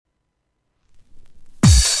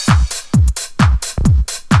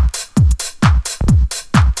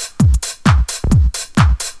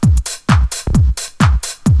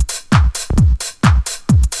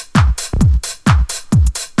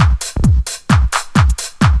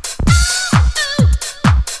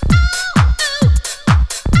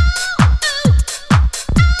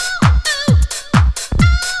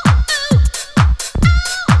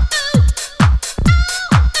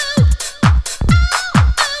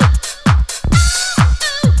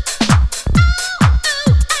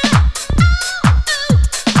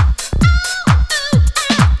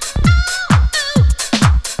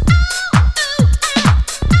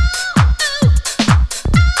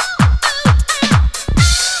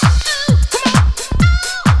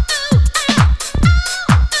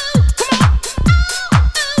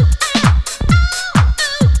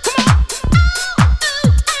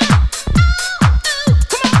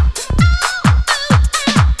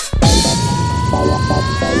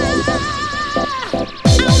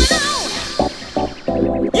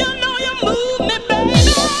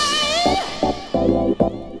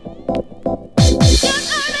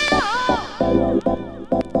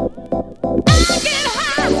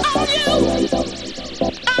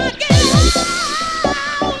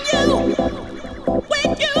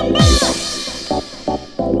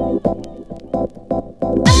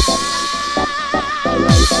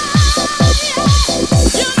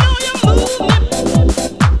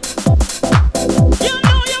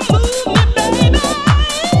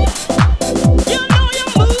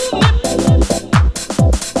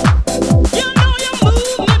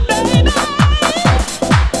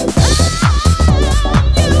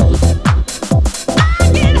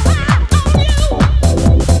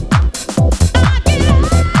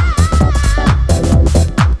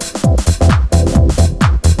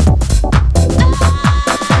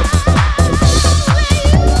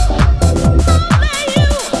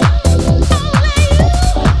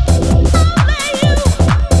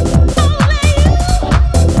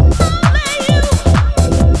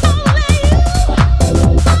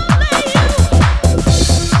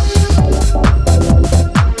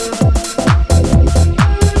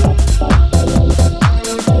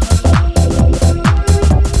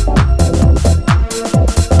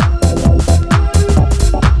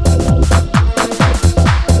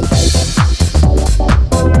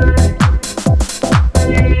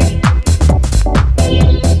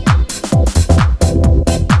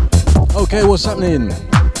what's happening?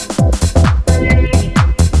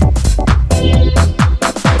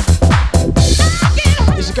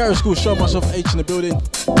 It's the Garage Skool show, myself H in the building.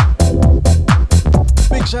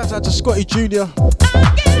 Big shout out to Scotty Jr.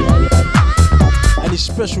 and his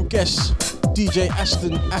special guest, DJ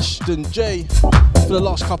Ashton J, for the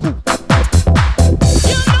last couple.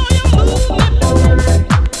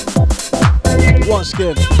 Once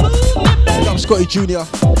again, I'm Scotty Jr.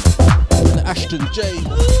 and Ashton J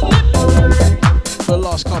for the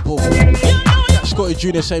last couple. Scotty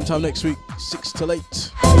Jr. same time next week, 6 till 8.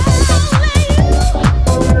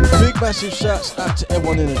 Big massive shouts out to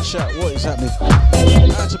everyone in the chat. What is happening?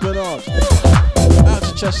 Out to Bernard, out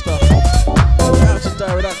to Chester, out to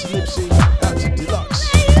Darren, out to Nipsey, out to Deluxe,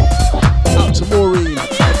 out to Maureen,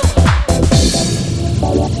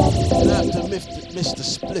 and out to Mr.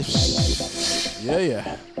 Spliffs.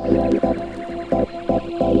 Yeah.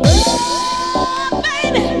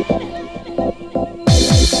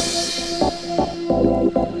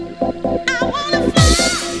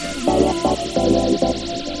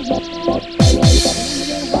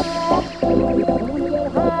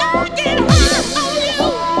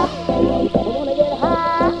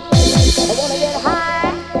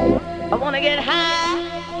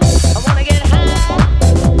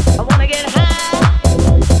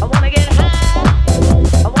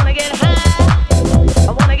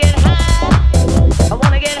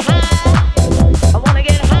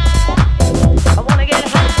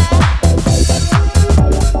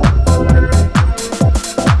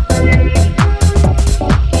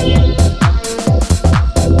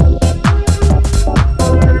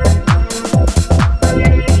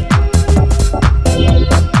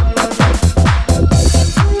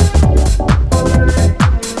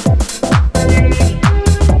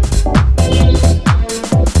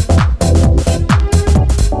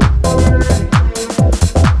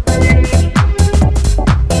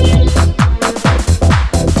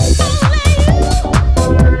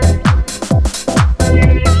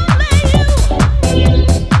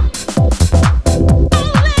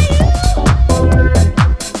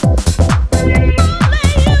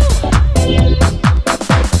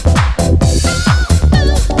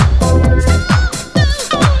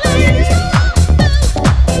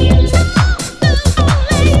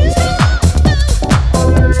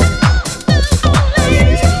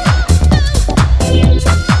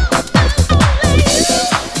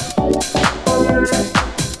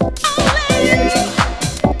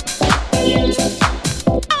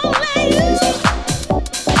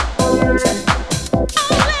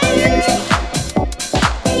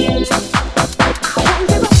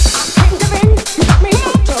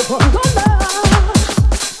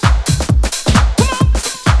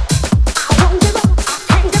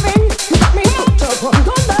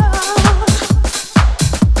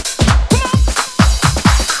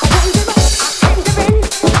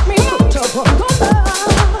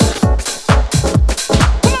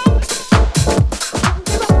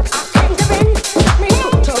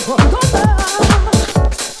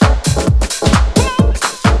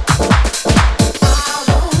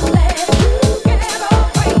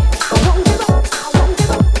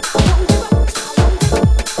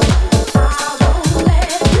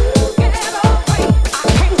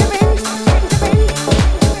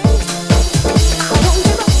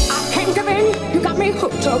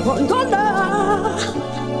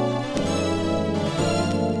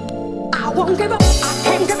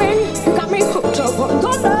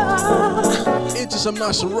 Some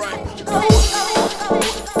nice and ripe.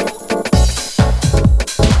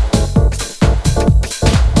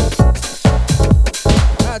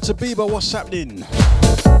 Out to Bieber, what's happening?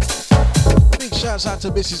 Big shouts out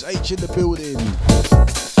to Mrs. H in the building.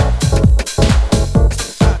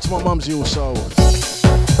 Out to my mumsy also.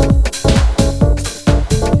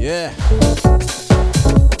 Yeah.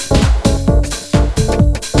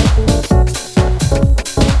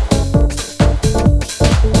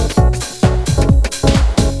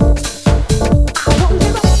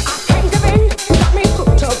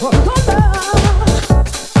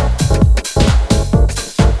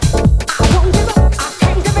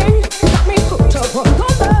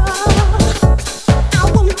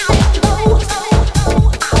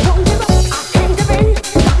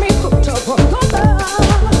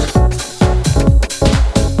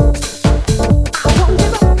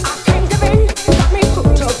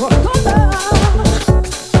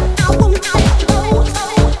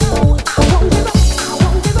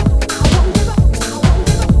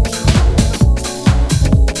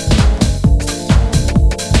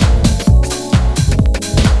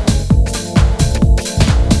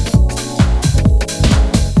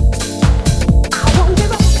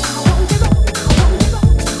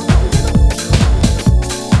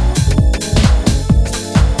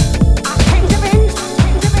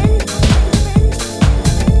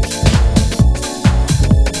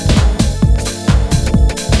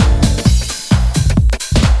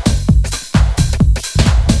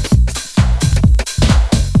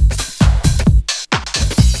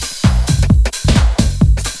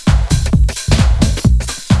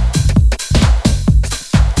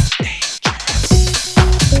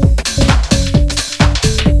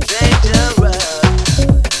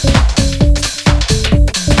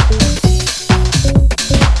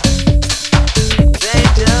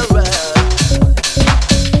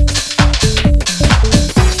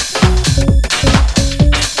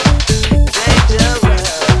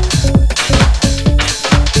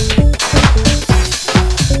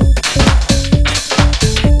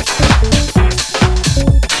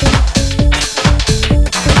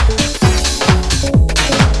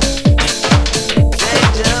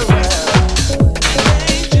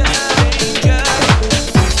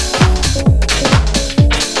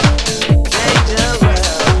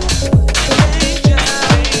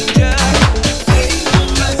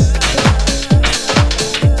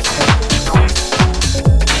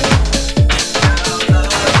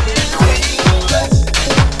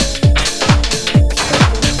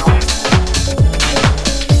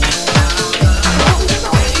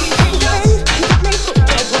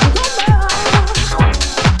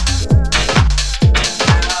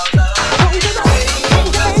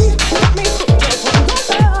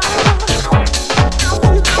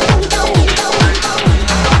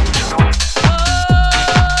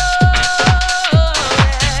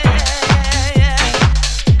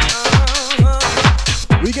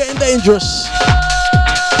 dangerous.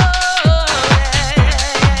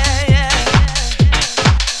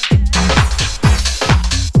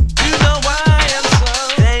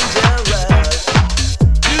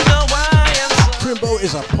 Crimbo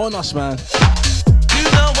is upon us, man.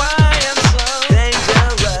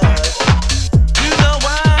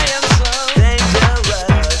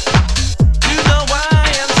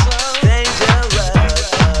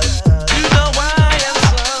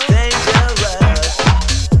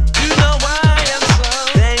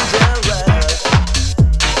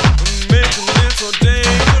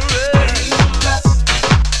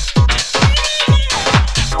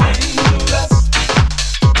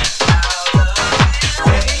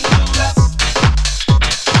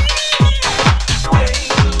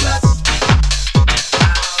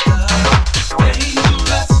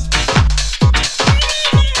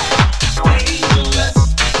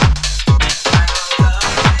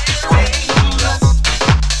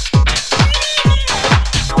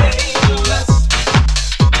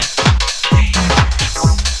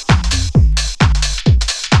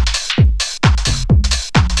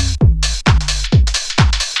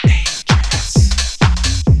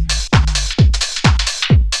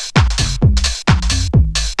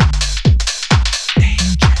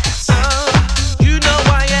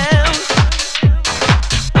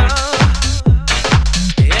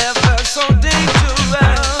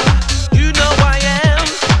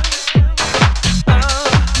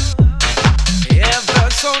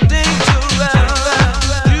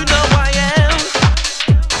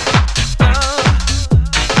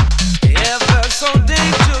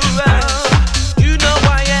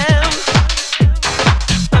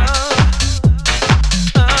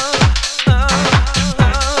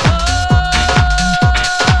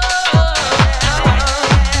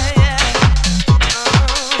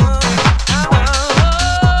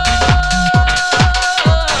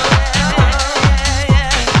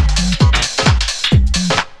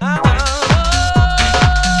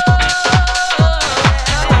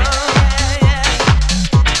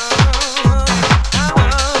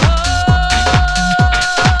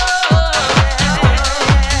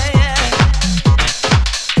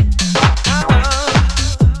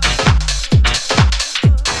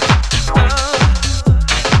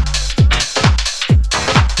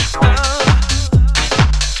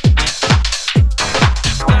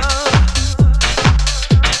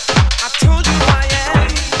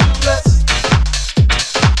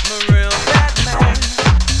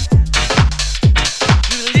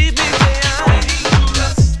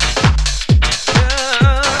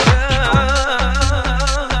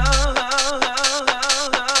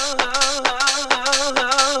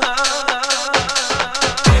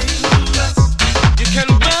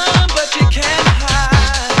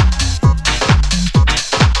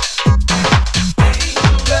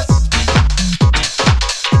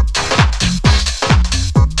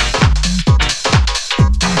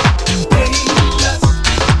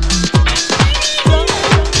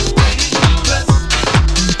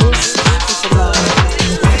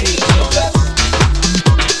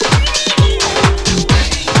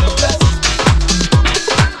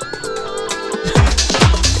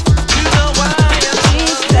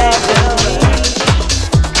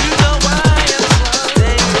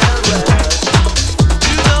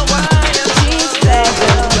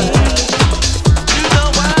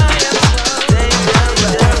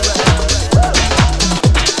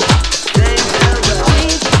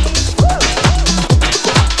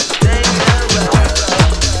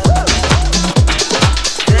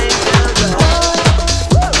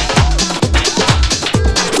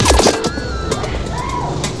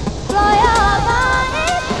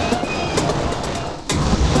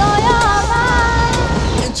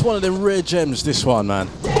 One of them rare gems, this one, man.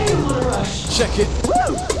 Check it.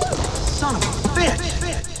 Son of a bitch.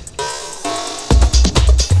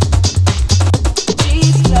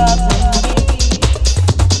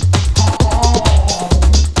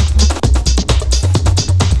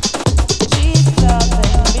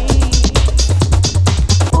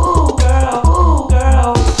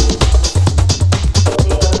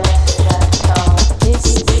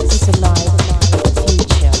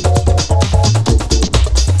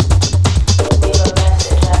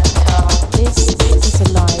 This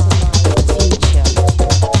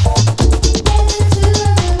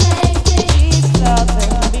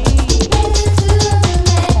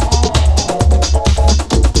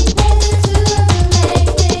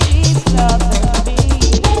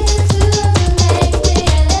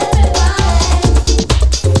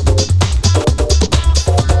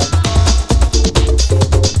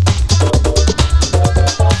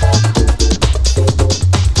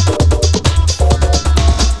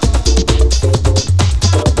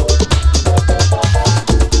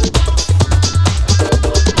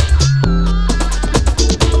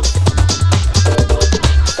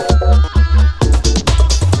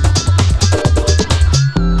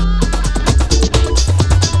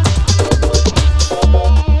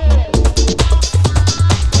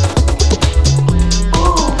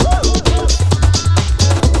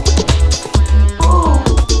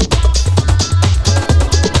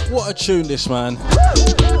tune this, man.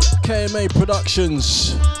 KMA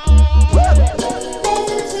Productions.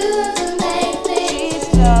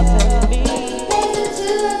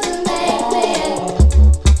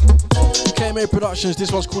 KMA Productions,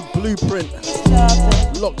 this one's called Blueprint.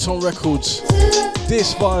 Locked on Records.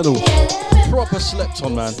 This vinyl, proper slept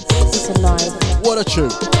on, man. This is alive. What a tune.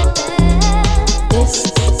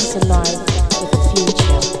 This is alive with the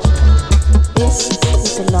future. This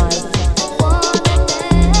is alive.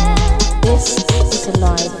 This is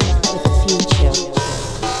alive with the future.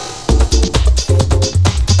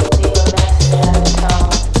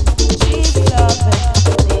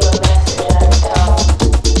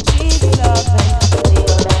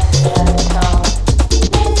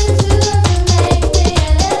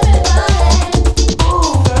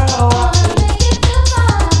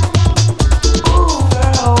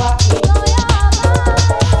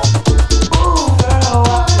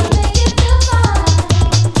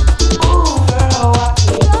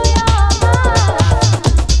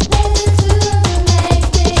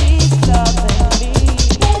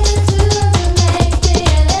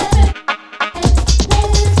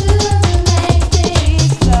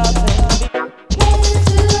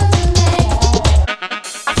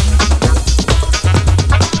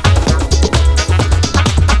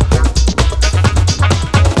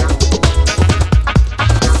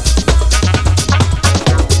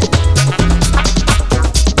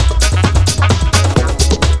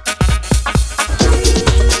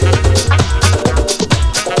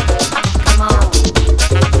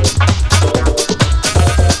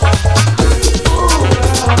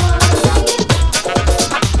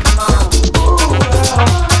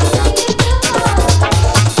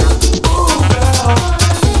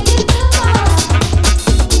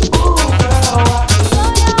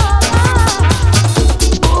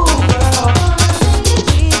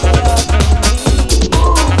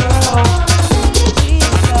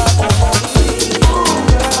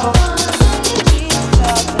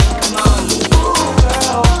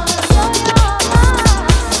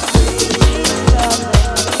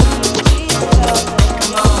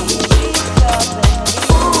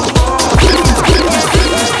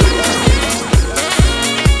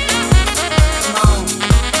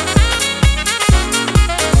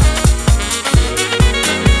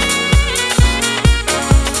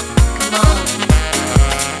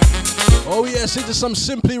 Into some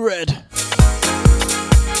Simply Red.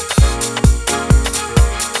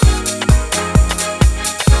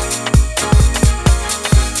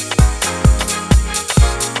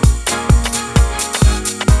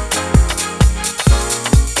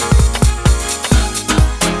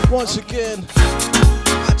 Once again,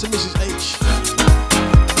 out to Mrs. H,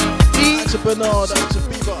 out to Bernard, out to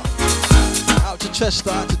Bieber, out to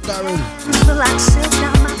Chester, out to Darren.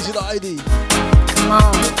 Easy the ID. Come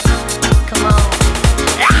on. Come on.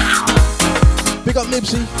 Big up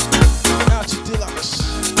Nipsey, out to Deluxe,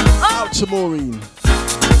 out to Maureen, out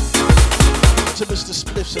to Mr.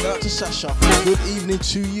 Spliffs and out to Sasha. Good evening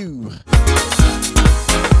to you.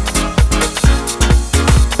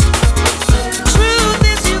 Truth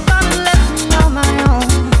is you gotta let me on my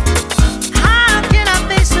own. How can I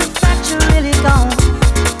face the fact you're really gone?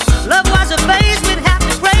 Love was a phase we'd have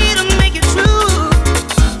to pray to make it true.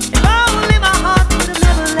 If only my heart would have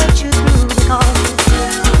never let you through. Because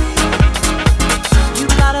you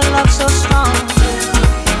got a love so strong.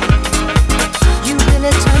 You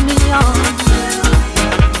really turn me on.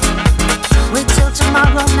 Wait till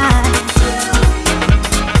tomorrow night.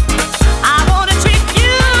 I wanna treat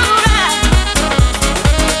you right.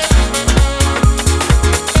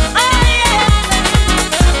 Oh yeah.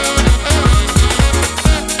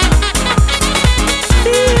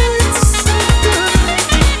 Feels so good.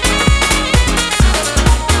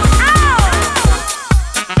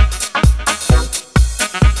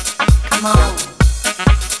 Come on.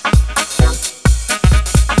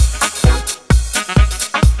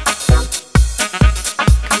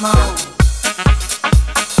 Come on.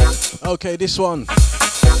 Okay, this one,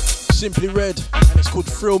 Simply Red, and it's called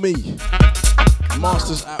Thrill Me.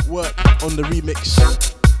 Masters at Work on the remix.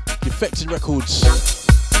 Defected Records.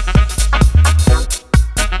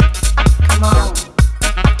 Come on.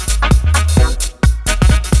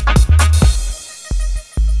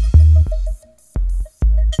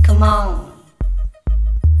 Come on.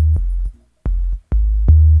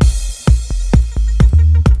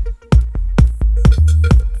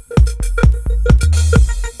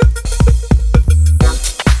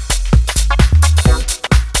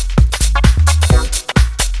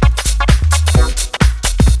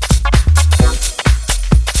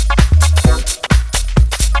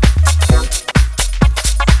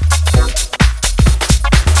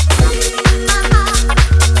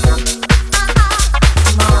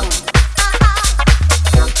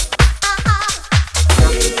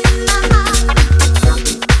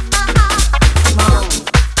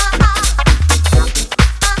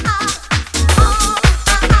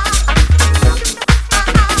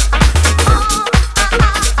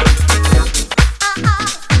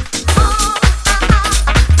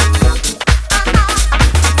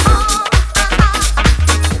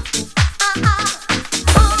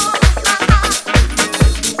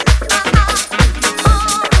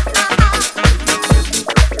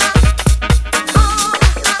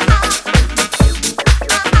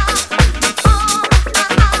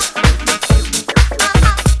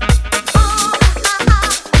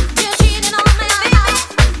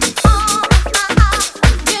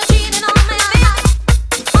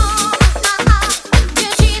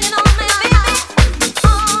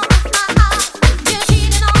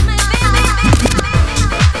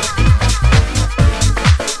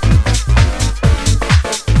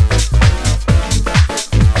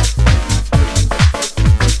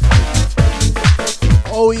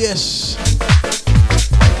 yes.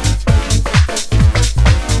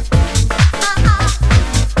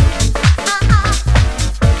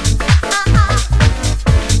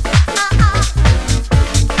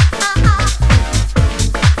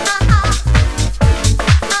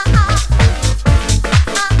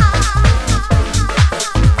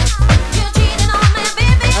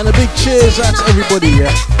 And a big cheers out to everybody,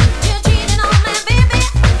 yeah.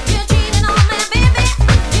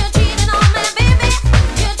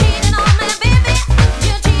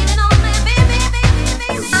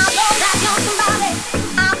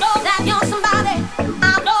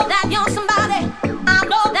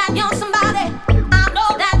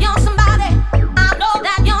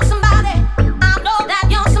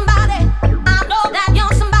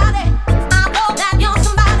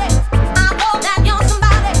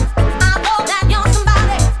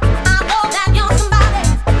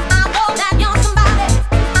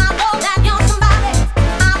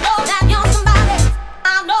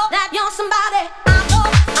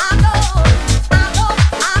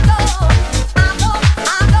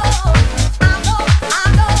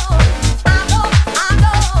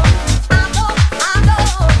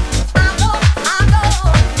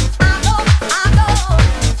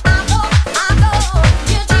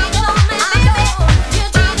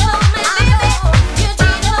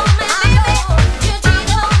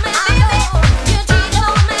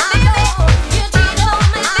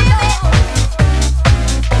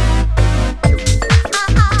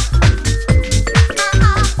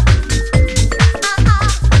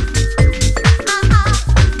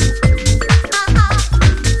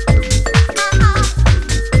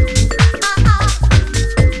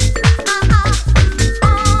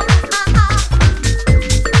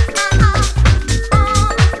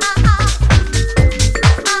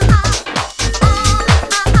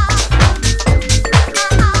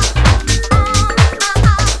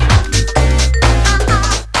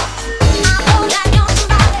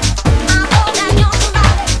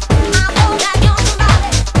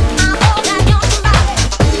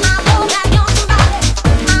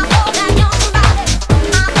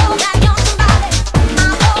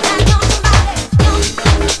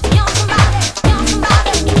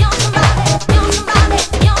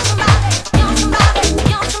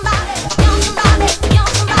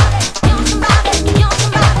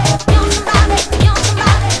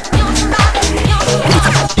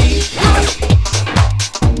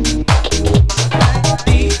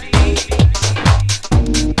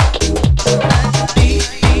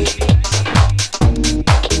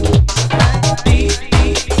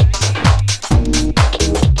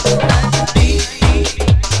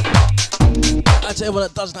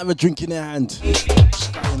 Doesn't have a drink in their hand. What's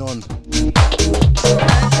going on?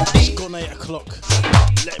 It's gone 8 o'clock.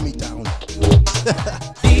 Let me down.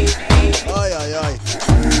 Aye, aye, aye.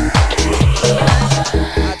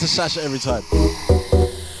 I had to sash it every time.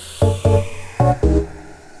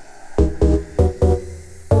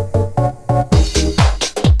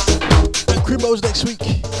 And Crimbo's next week.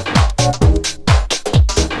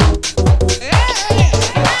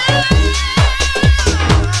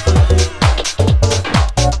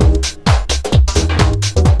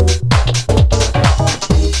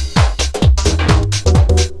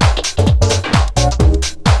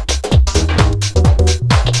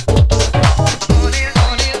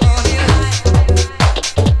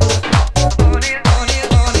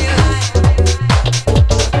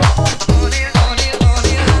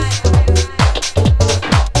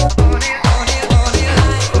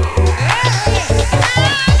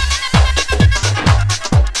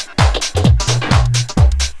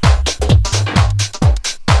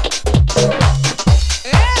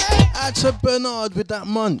 Bernard with that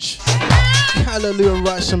munch. Hallelujah, and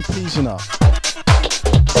rice and peas in her.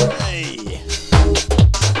 Hey.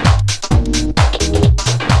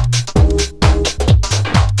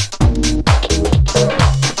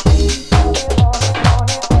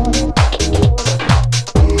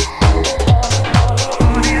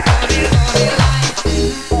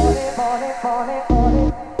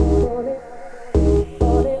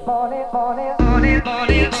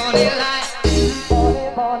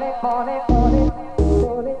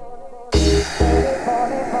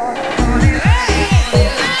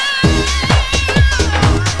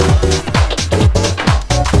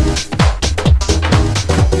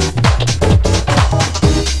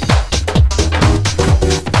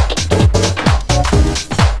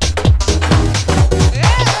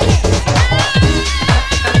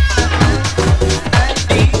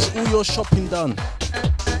 Shopping done.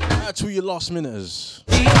 Out to your last minuters.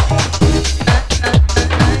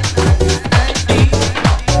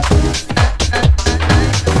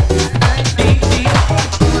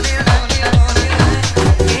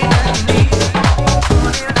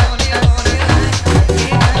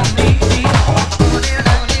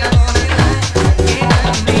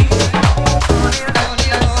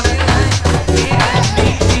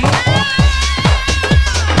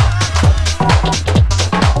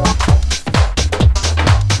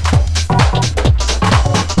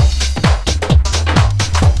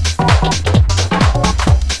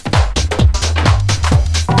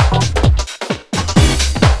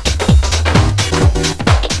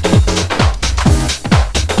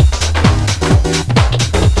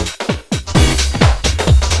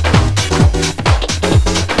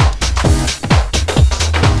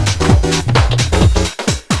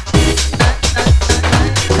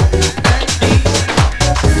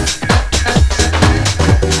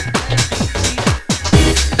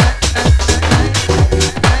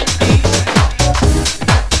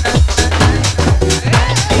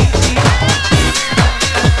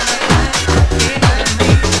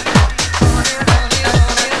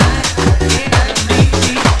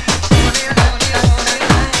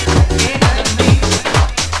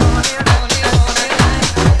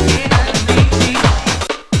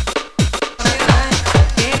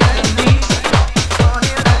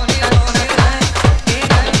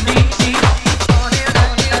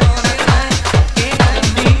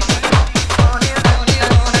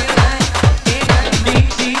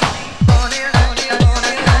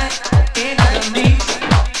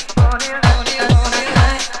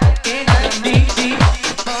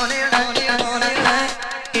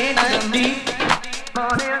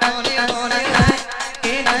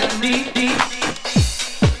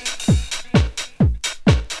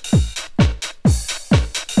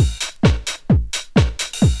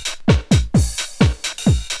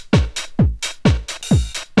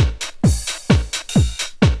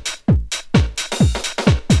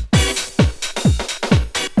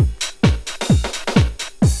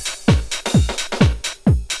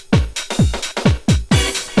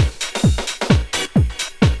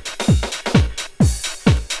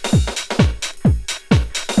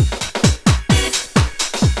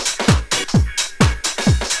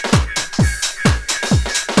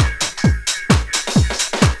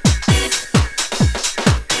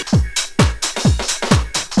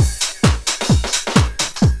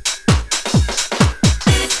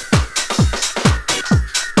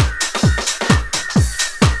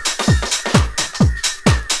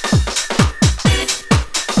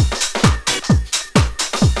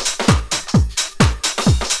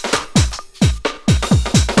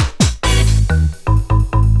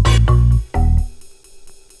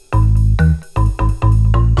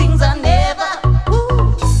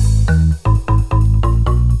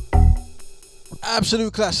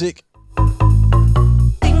 Absolute classic.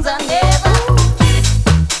 Things I never.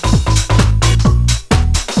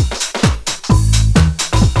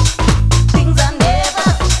 Things I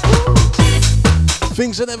never.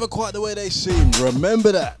 Things are never quite the way they seem.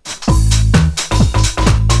 Remember that.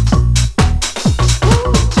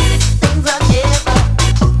 Things are never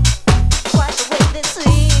quite the way they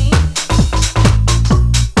seem.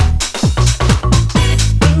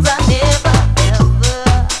 Things are never ever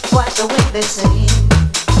quite the way they seem.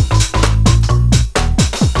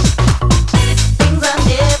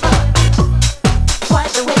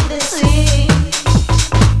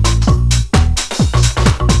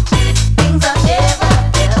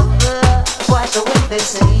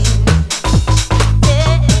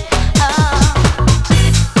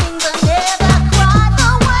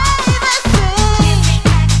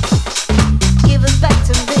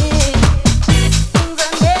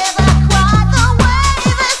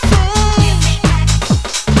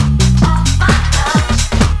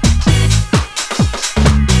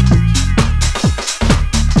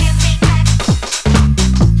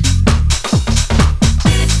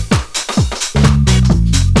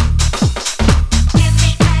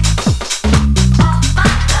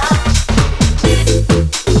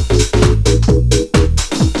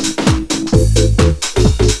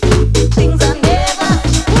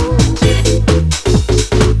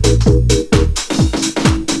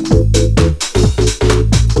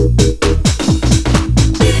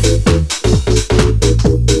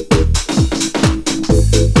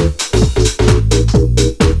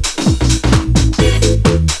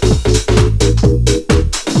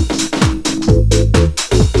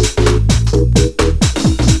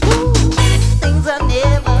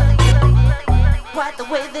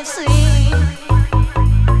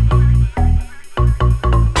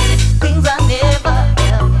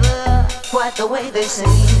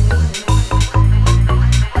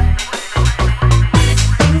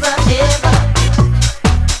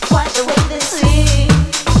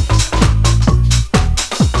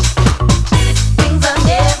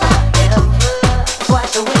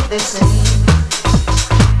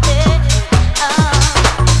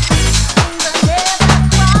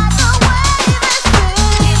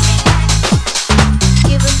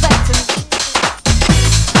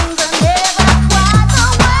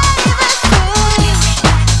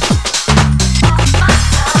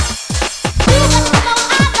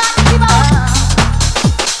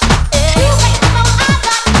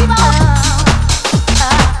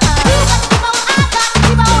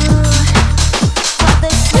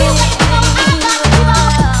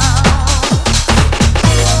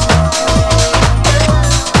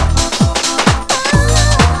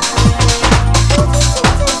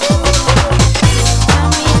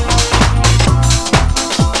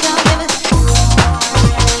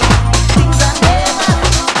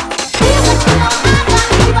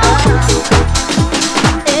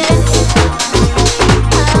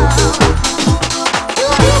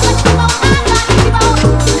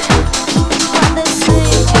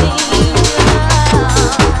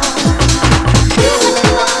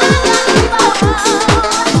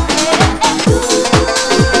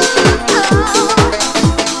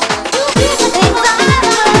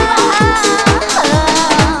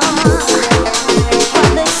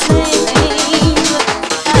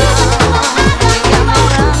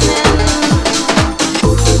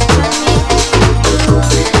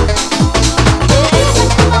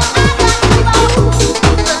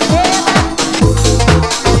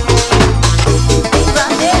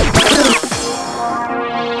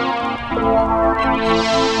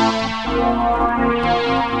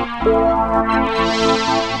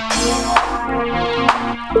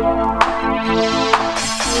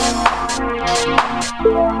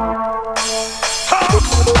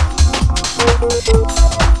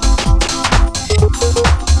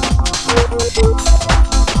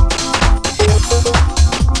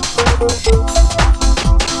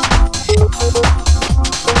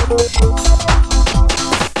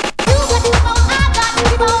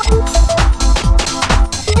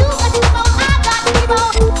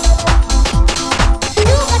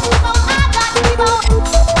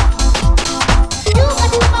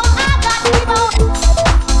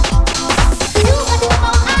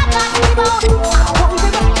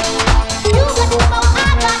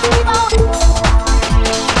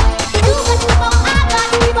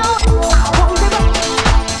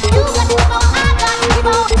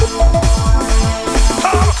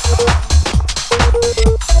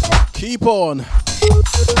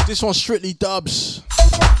 This one's strictly dubs.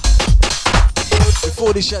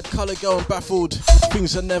 Before this, you had Colour Girl and Baffled.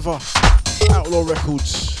 Things Are Never. Outlaw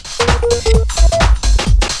Records.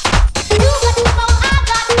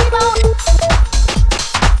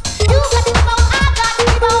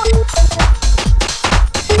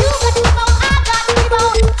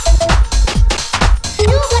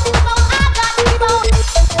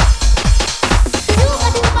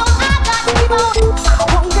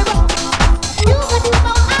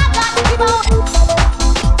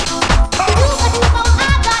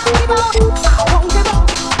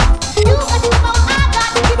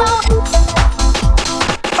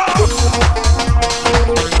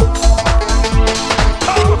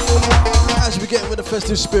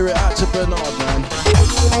 Festive spirit out to Bernard, man.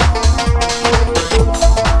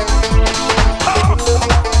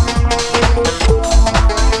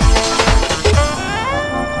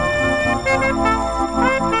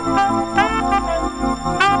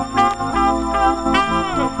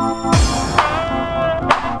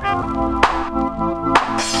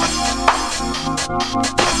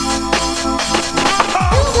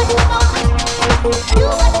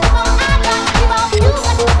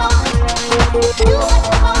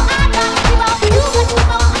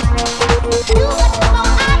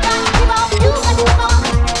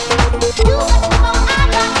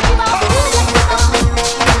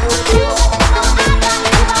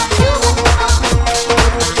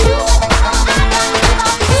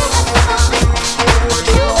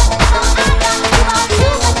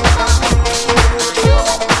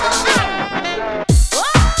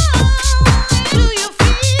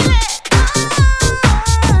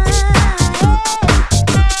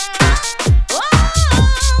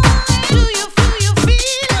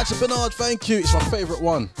 Thank you, it's my favourite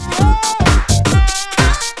one.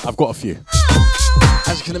 I've got a few.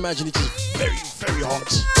 As you can imagine, it is very, very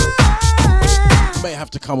hot. May have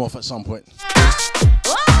to come off at some point.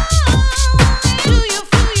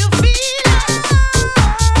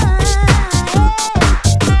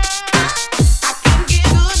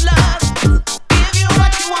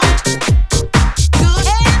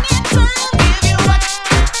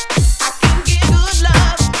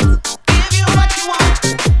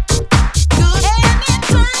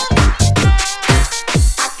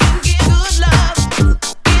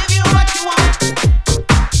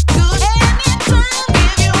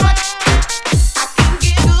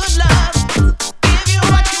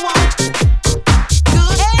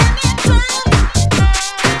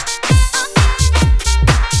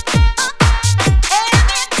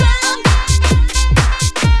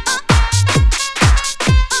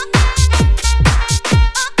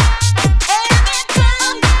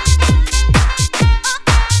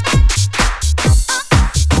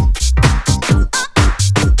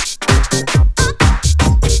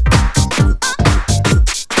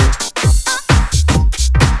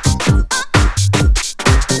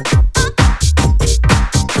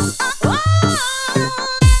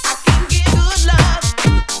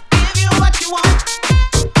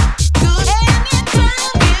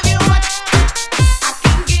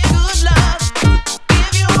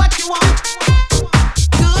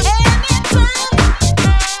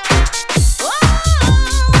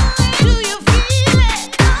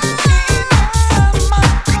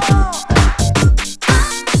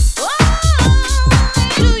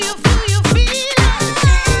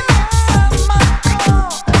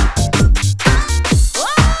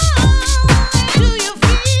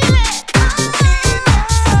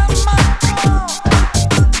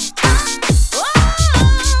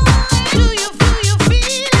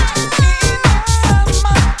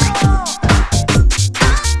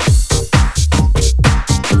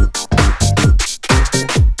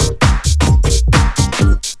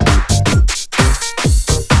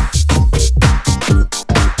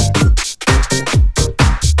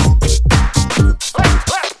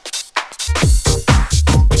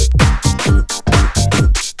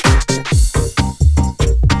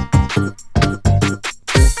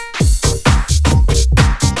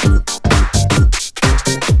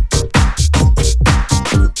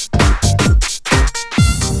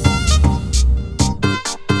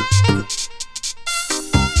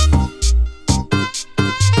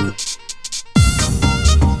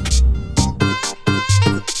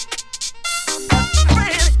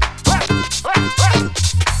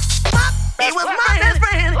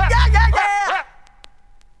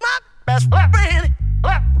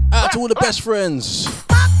 best friends.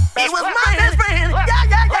 He was my best friend. Yeah,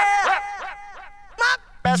 yeah, yeah. My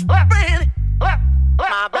best friend.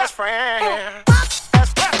 My best friend.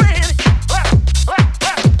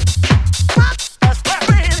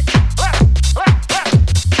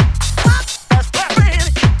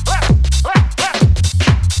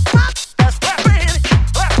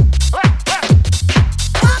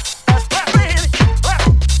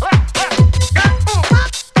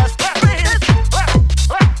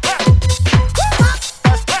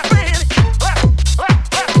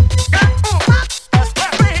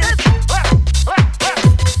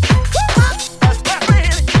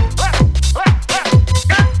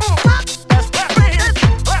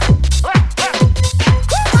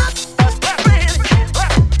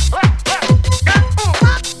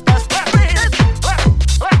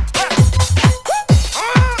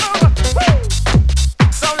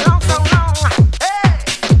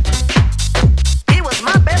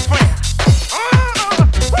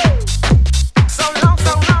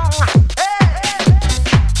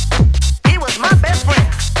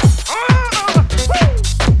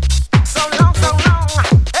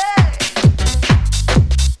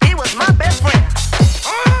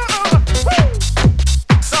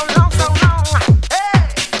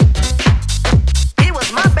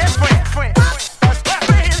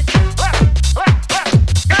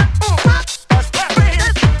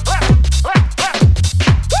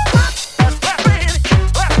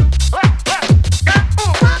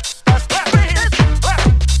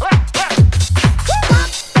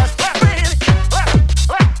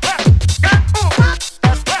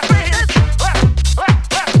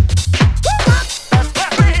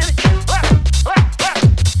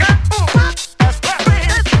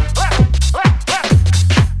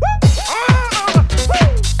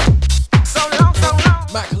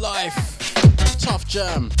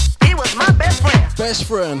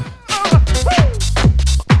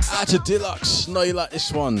 To Deluxe, know you like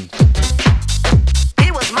this one. He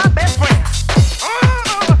was my best friend.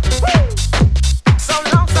 So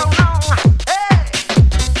long, so long. Hey.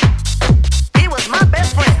 He was my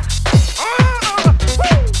best friend.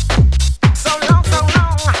 So long, so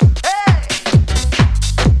long. Hey.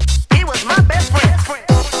 He was my best friend.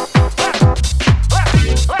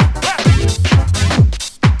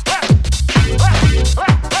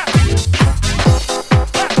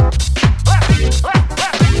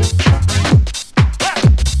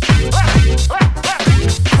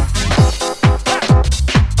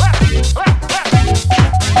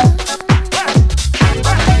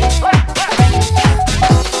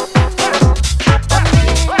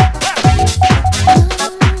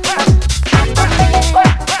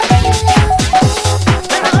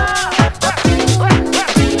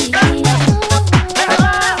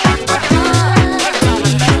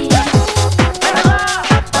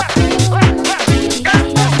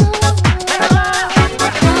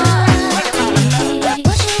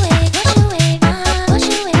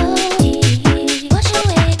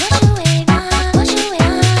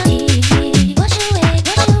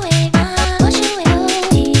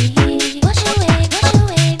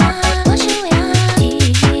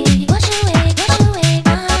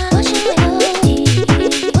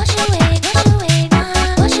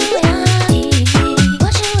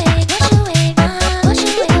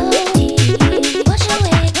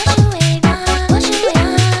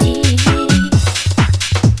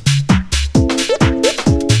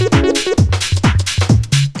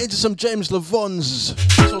 Some James Levon's.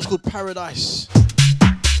 This one's called Paradise.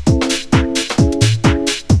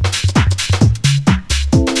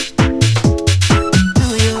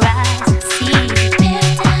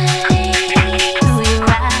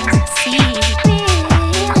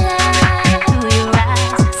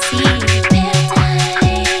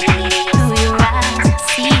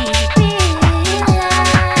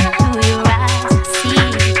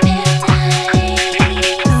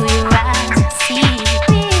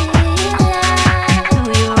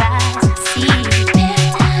 See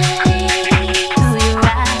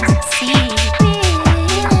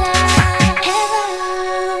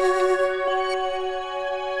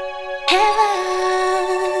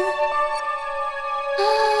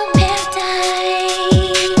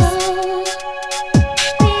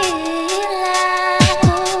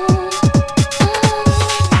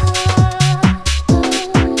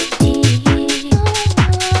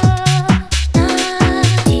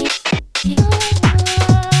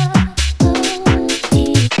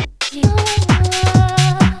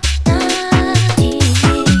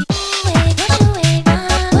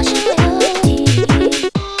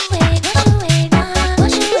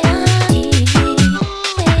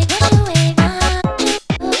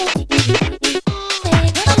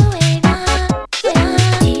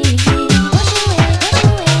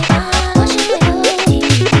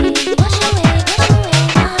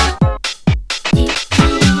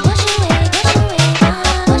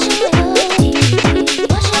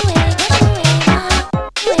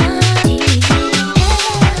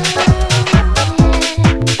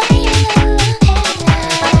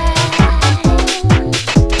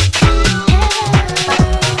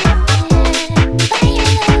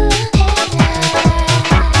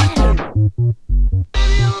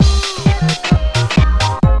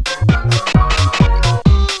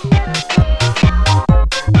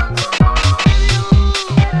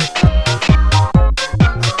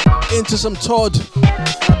some Todd.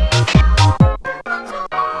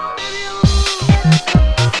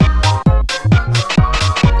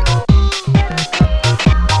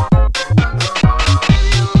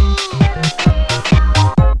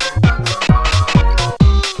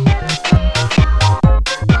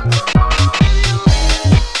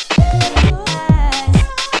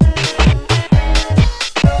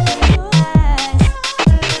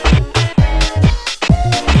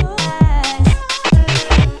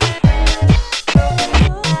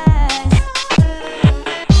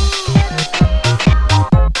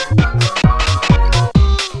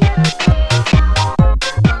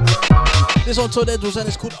 This on Todd Edwards and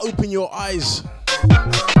it's called Open Your Eyes.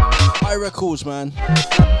 High Records, man.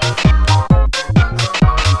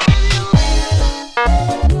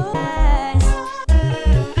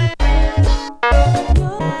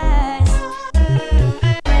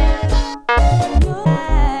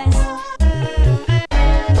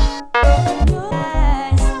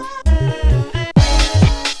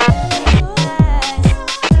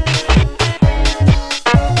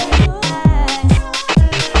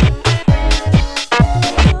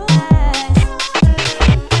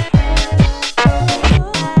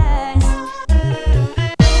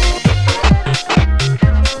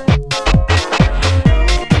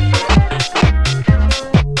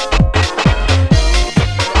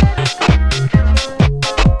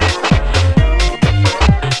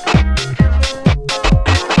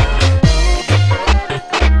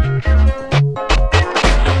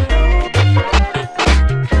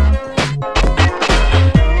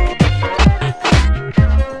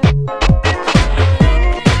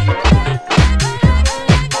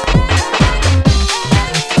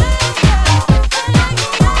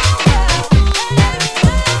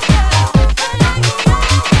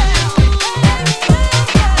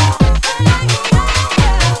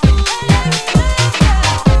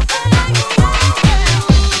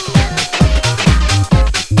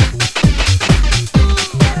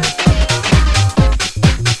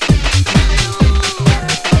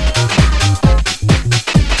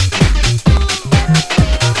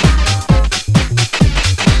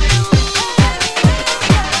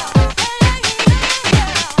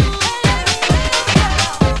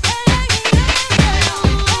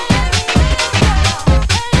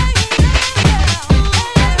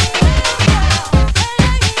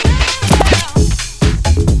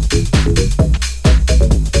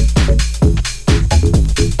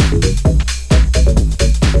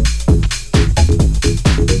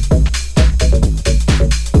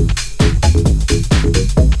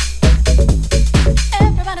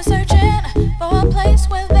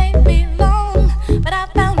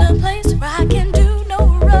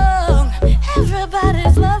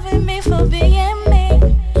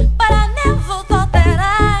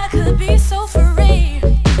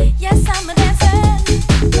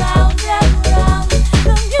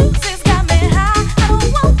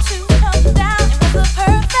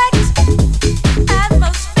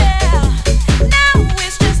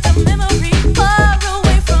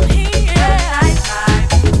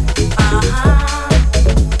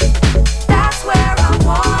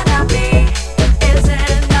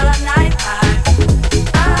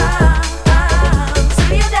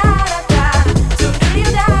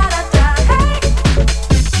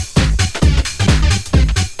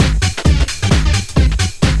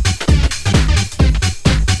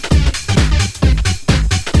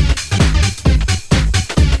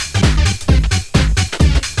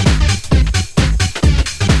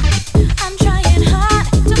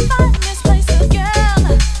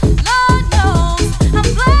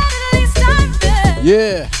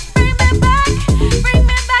 Yeah. Bring me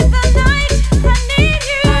back the night. I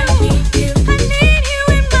need you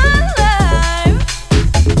in my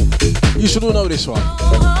life. You should all know this one.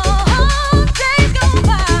 Days go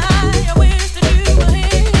by, I wish that you were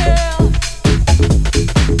here.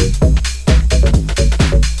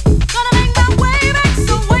 Gonna make my way back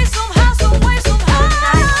some way somehow.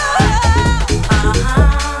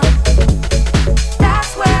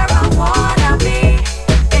 That's where I wanna be.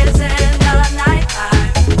 Is in the nighttime.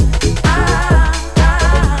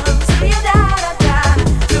 Do you da da da?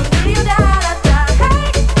 Do you da da da? Hey,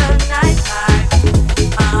 the nighttime.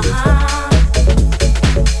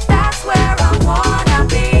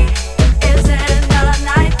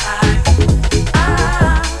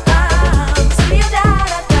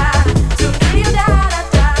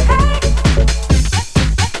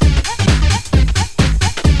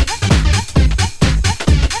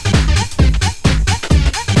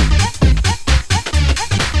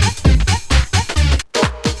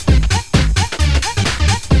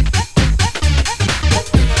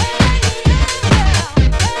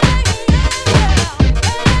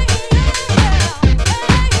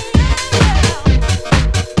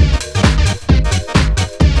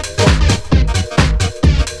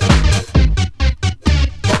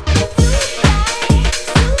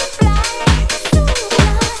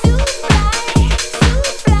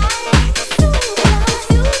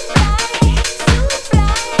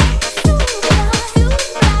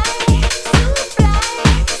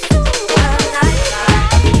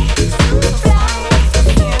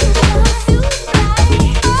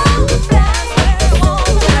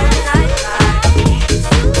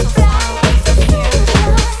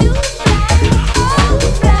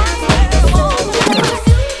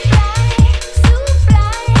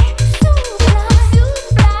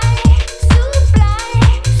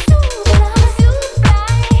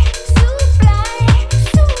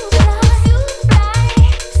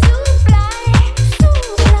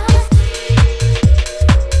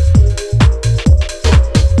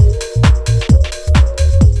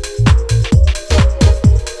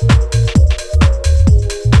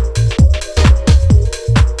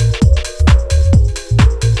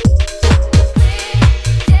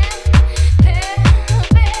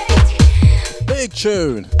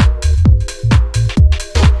 tune.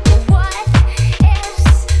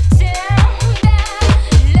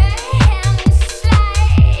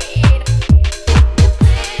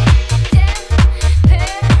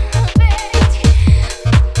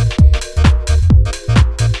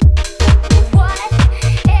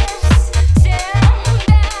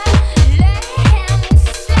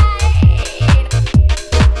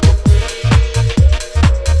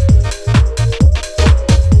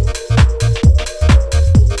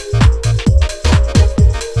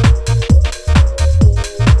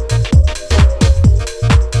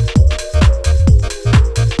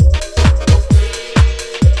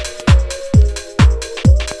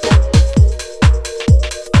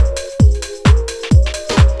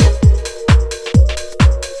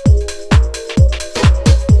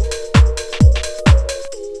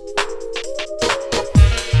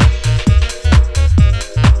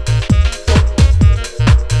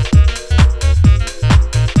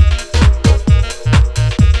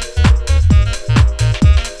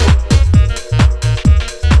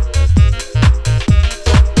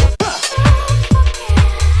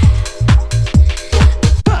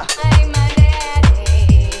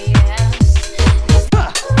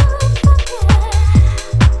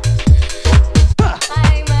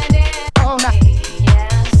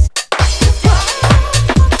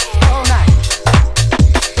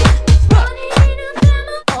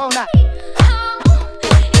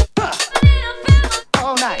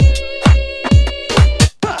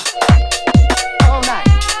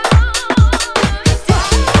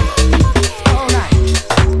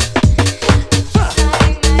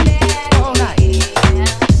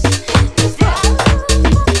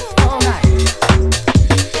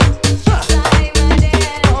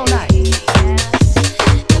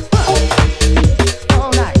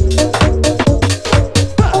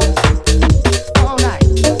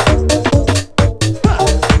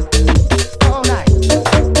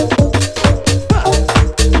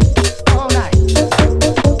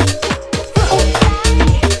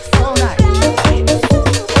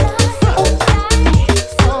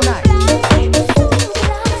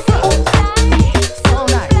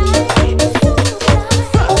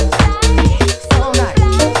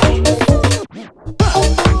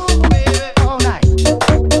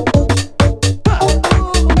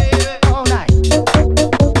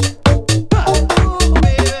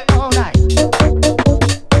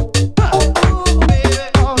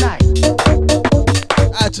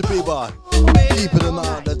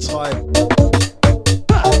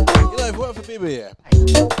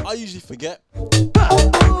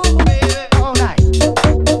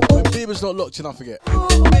 I forget.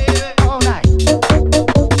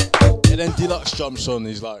 And then Deluxe jumps on,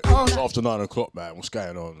 he's like, it's after 9 o'clock, man, what's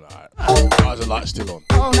going on? Like, why is the light still on?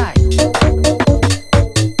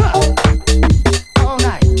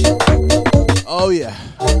 Oh yeah,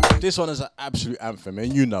 this one is an absolute anthem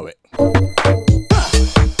and you know it.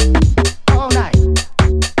 All night.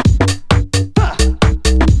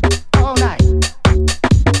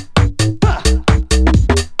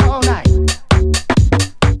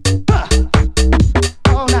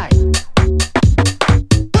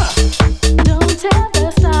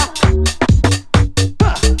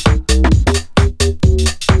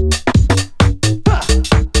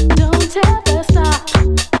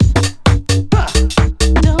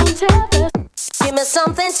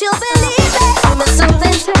 Something to believe in. Give me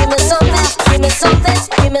something, give me something, give me something,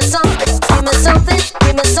 give me something, give me something,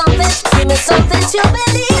 give me something, give me something to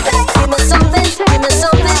believe in. Give me something, give me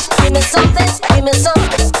something, give me something, give me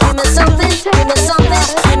something, give me something, give me something,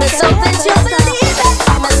 give me something to believe in.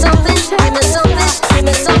 Give me something, give me something, give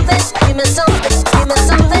me something, give me something, give me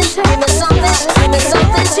something, give me something, give me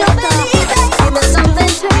something to believe in. Give me something,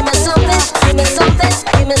 give me something, give me something, give me something,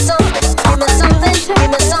 give me something, give me something, give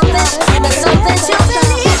me something to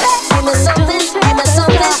believe in. Give me something, give me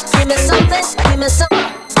something, give me something, give me something,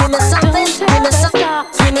 give me something, give me something,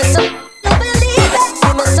 give me something to believe in.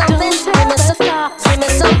 Give me something, give me something, give me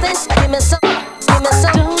something, give me something, give me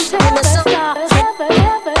something, give me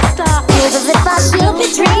something. Feels as if I should be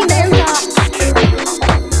dreaming.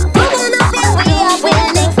 Moving up and we are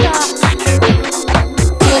winning.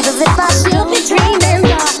 Feels as if I should be dreaming.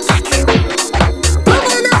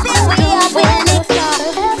 Moving up and we are winning.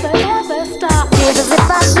 Feels as if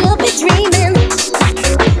I should be dreaming.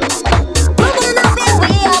 Moving up and we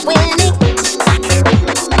are winning.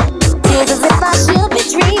 Feels as if I should be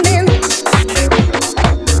dreaming.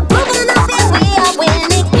 Moving up and we are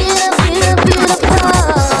winning. Beautiful, beautiful.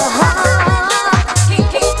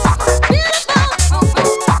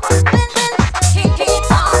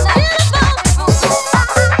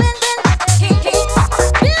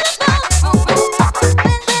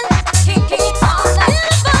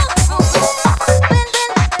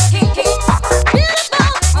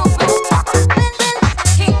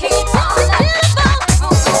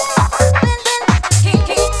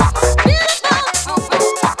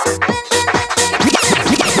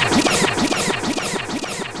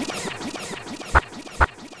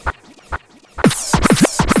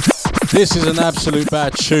 This is an absolute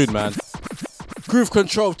bad tune, man. Groove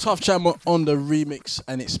Control, Tough Jammer on the remix,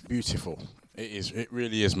 and it's beautiful. It is, it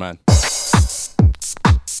really is, man.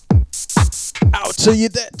 Out to you,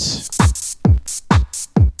 det.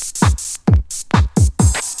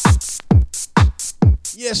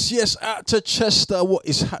 Yes, yes, out to Chester. What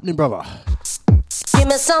is happening, brother? Give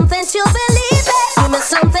me something to believe in. Give me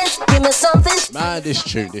something, give me something. Man, this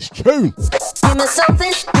tune. Give me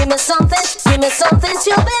something, give me something, give me something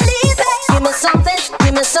to believe in. Give me something,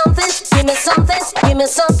 give me something, give me something, give me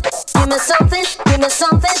something, give me something, give me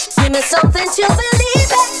something, give me something to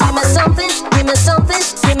believe in. Give me something, give me something,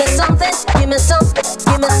 give me something, give me something,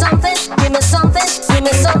 give me something, give me something, give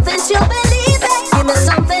me something to believe in. Give me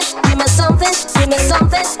something, give me something, give me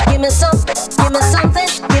something, give me something, give me something,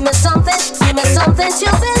 give me something, give me something to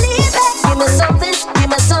believe in. Give me something, give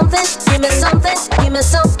me something, give me something, give me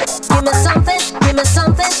something, give me something, give me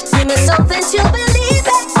something, give me something to believe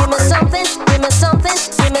in. Give me something, give me something,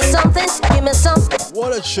 give me something, give me something.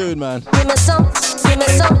 What a tune, man. Give me something, give me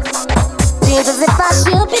something. Seems as if I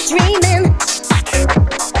should be dreaming.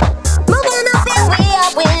 Moving up and we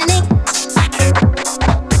are winning.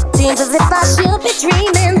 Seems as if I should be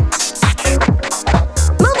dreaming.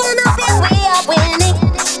 Moving up and we are winning.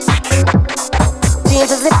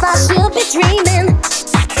 Seems as if I should be dreaming.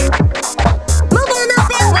 Moving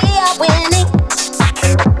up and we are winning.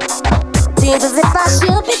 Seems as if I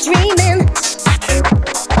should be dreaming.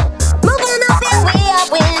 Moving up and we are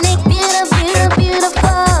winning. Beautiful, beautiful, beautiful.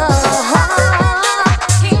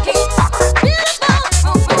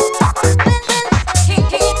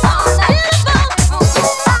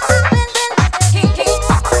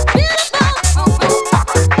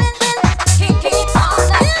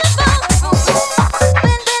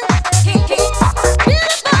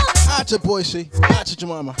 To Boise, out to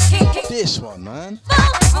Jemima. This one, man.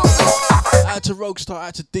 Out to Roguestar,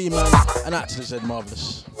 out to D-Man, and out to the Z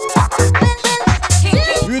Marvelous.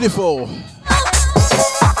 Beautiful.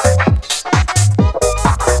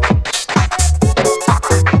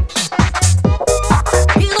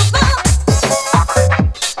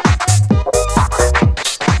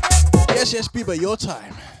 Yes, yes, Bieber, your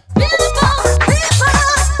time.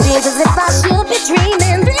 Seems as if I should be dreaming.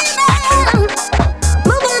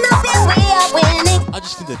 I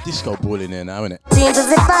just need a disco ball in there now, innit? Seems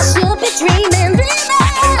as if I should be dreaming.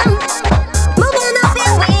 Moving up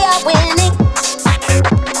and we are winning.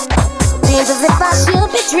 Seems as if I should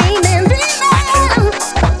be dreaming.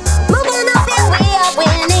 Moving up and we are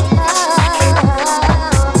winning.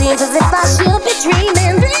 Seems as if I should be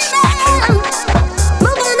dreaming.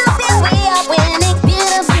 Moving up and we are winning.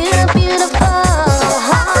 Beautiful, beautiful, beautiful.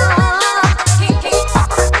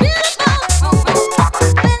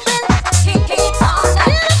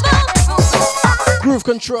 Groove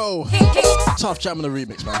Control. Tough Jam on the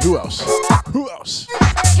remix, man. Who else? Who else?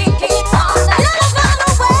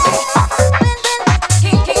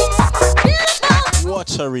 What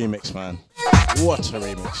a remix, man. What a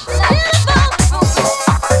remix.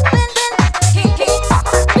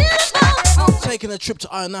 Taking a trip to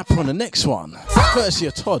Iron Napa on the next one. Courtesy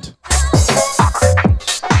of Todd.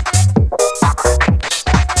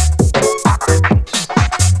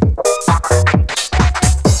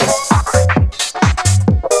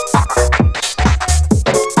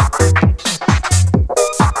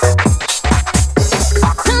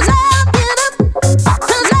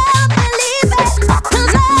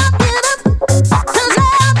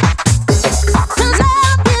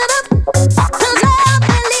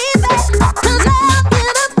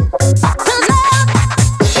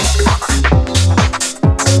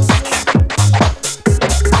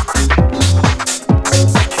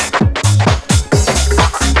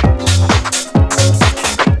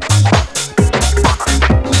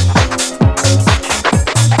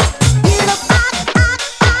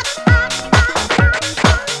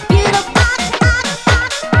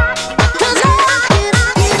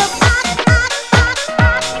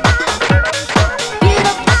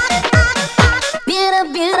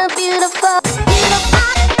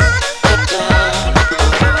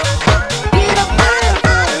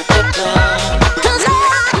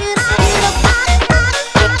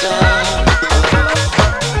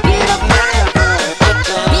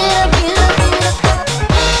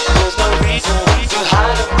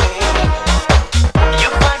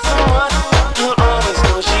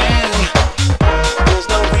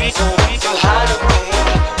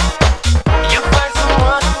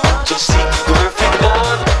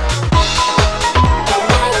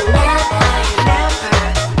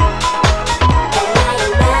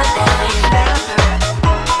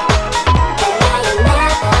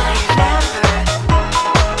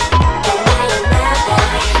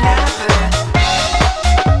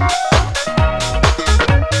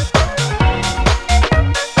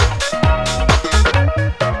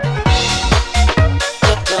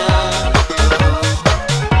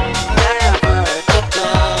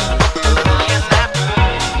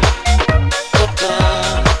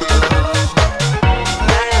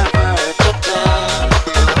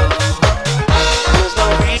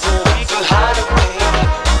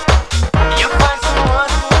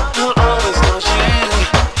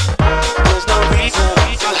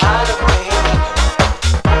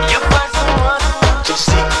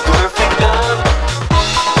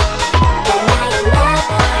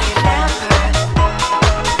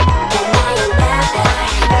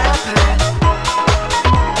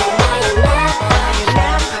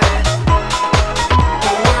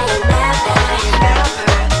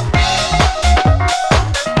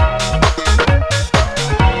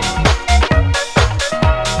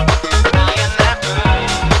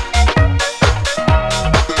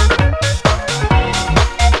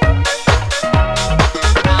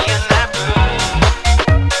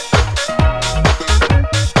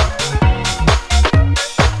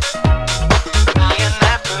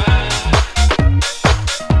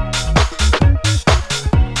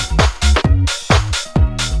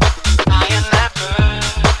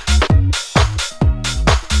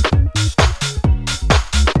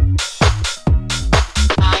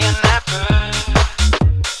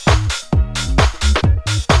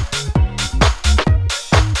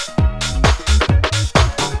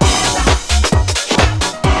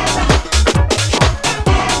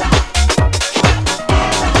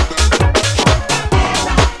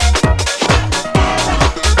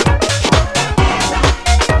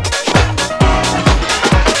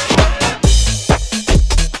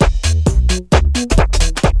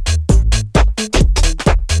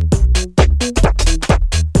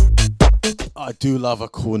 I do love a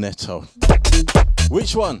cornetto.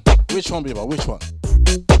 Which one? Which one, Biba? Which one?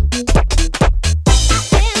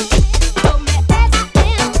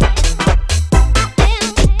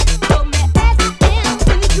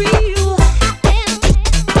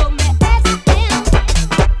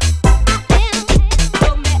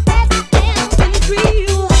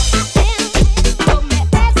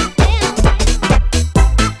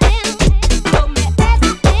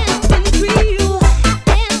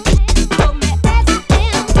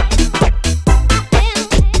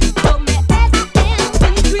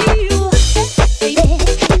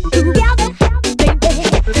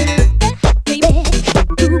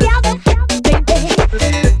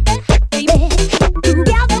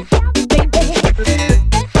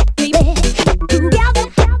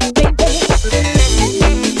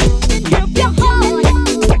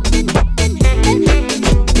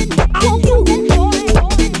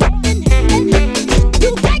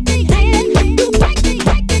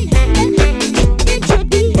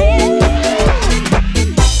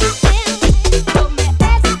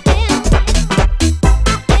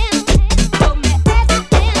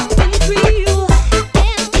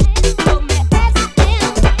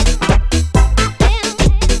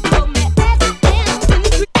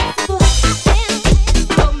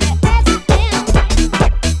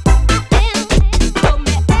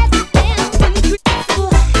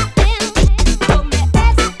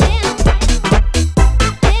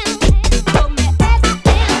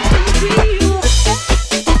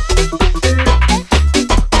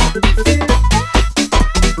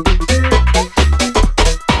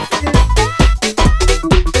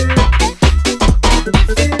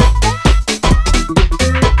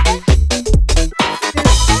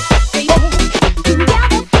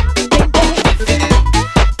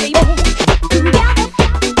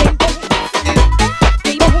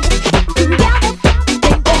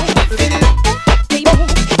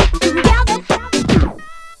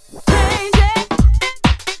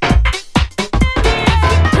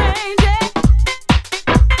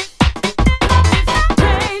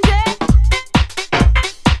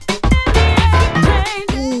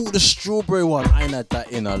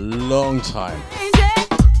 Time.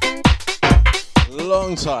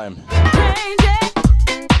 Long time.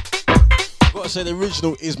 Gotta say the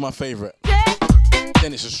original is my favourite.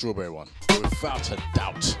 Then it's a strawberry one, without a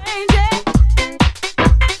doubt.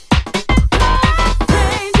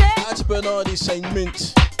 Out to Bernardi saying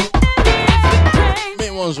mint.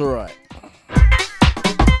 Mint one's alright.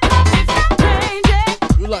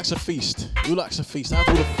 Who likes a feast? Who likes a feast? Out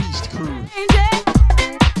to all the feast crew.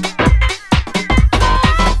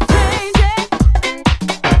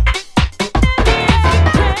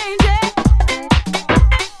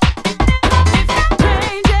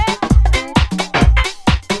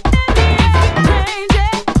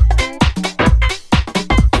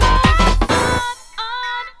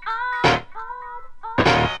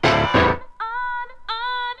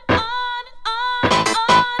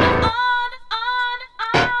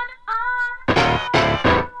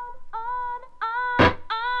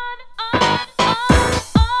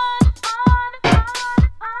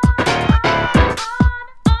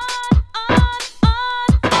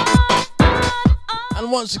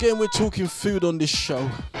 Once again, we're talking food on this show.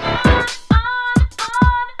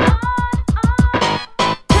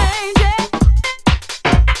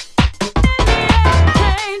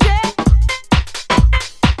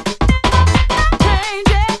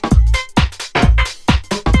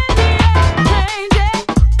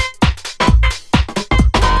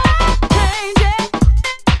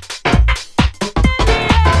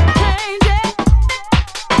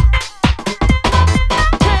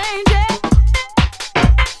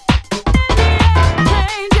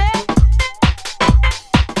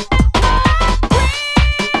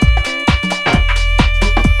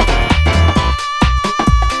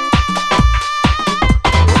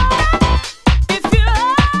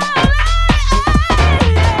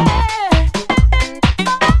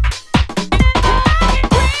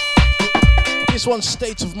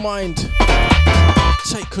 State of mind,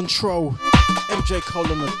 take control. MJ Cole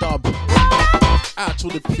on the dub. Out to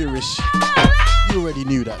the purists. You already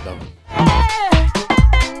knew that though.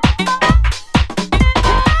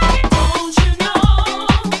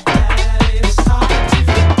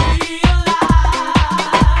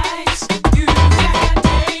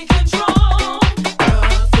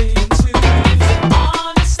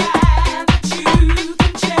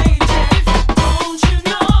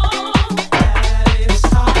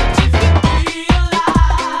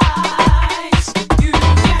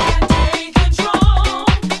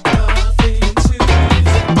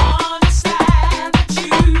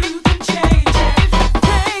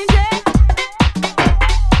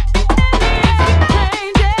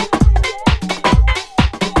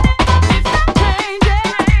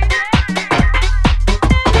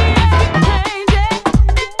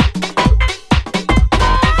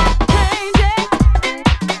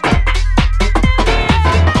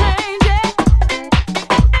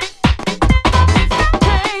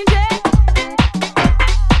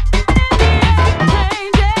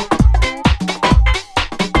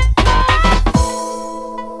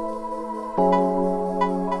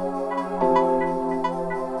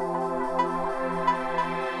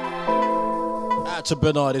 to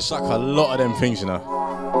Bernard, it's like a lot of them things, you know.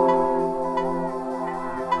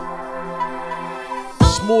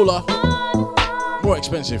 Smaller, more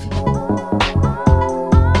expensive.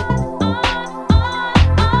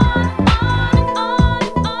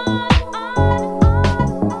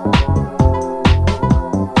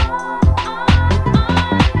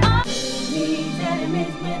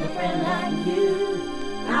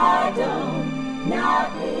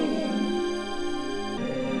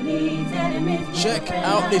 Check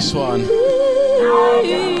out this one. I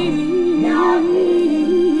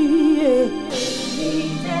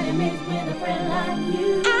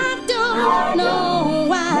don't know,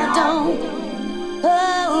 I don't.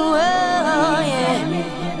 Oh, yeah.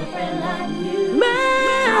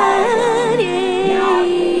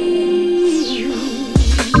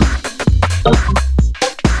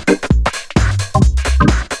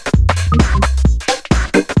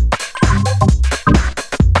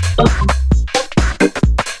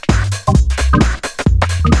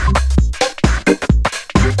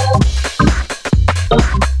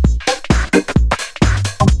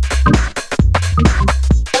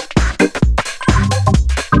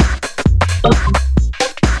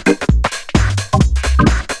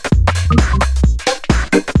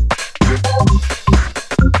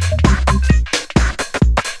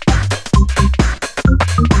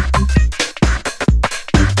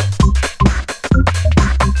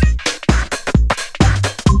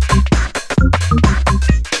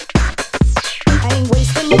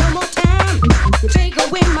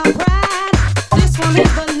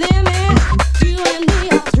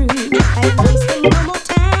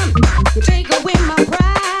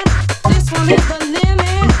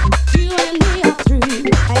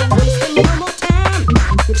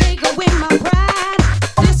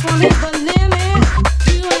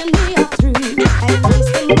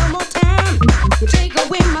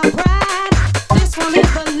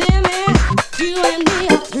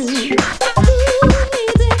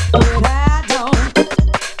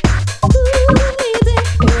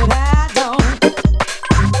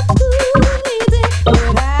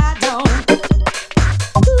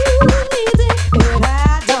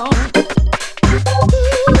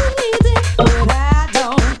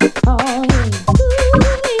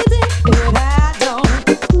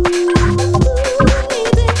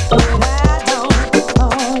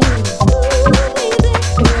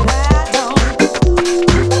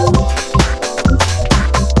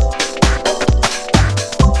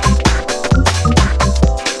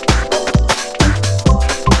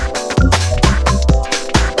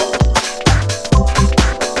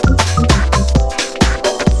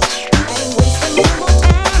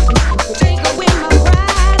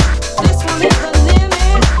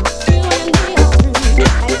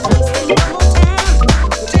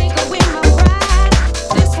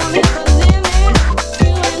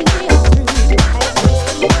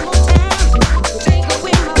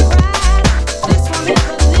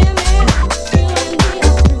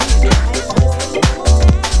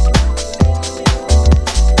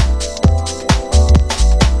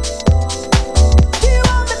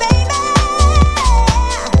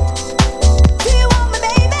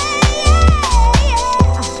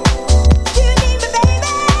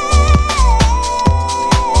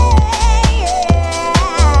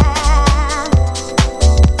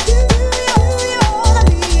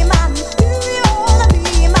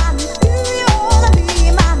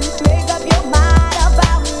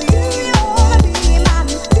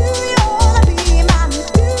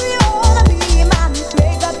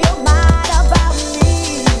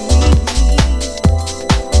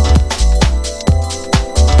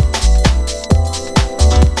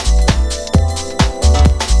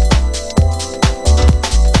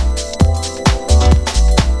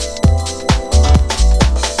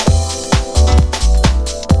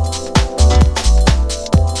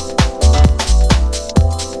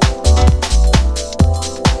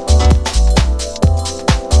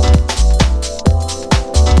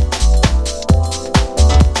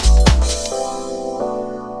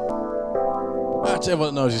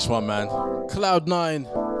 Everyone knows this one, man.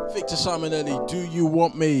 Cloud9, Victor Simonelli, Do You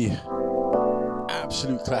Want Me?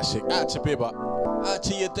 Absolute classic. Out to Bibba. Out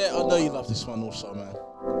to you there. I know you love this one also, man.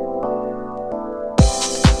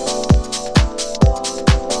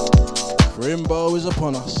 Crimbo is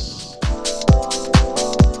upon us.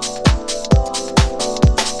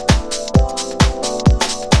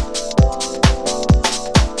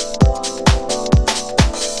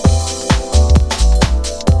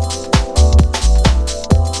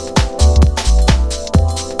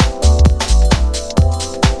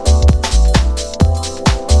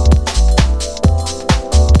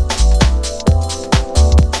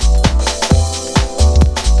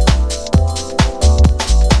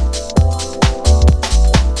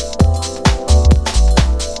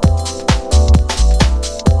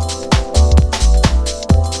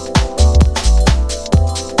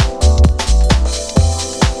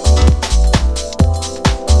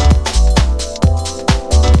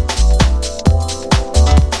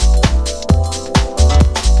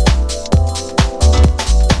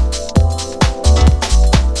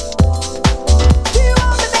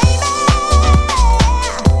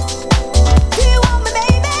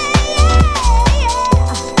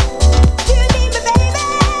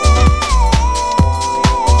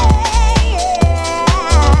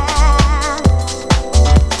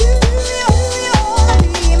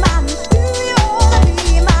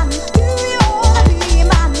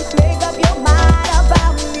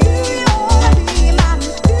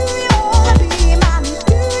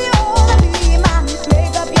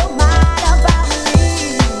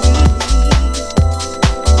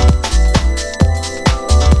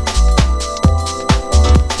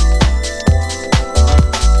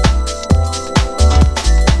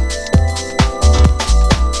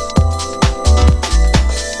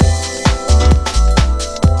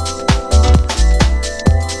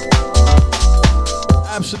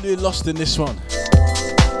 lost in this one.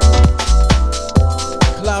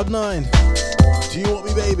 Cloud9, do you want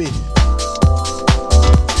me, baby?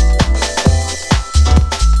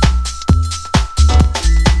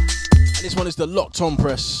 And this one is the Locked On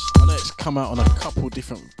press. I know it's come out on a couple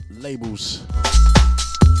different labels.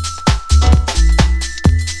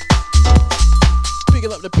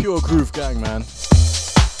 Picking up the Pure Groove gang, man.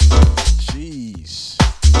 Jeez.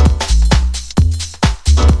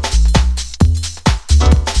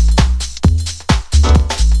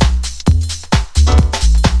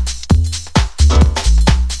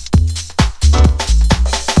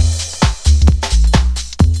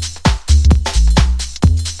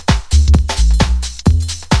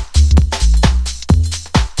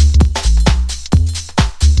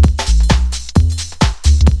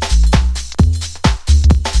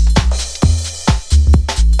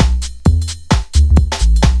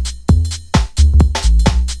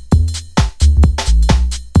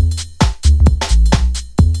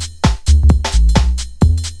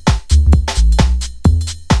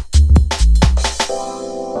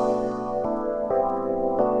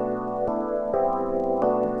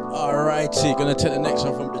 Gonna take the next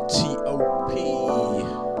one from the TOP.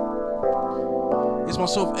 It's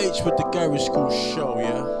myself H with the Garage Skool show,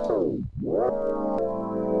 yeah?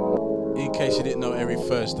 In case you didn't know, every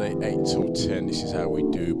Thursday, 8 till 10, this is how we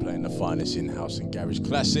do, playing the finest in-house and garage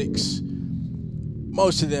classics.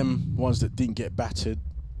 Most of them ones that didn't get battered,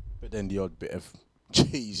 but then the odd bit of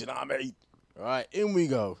cheese, you know what I mean? Alright, in we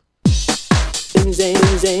go.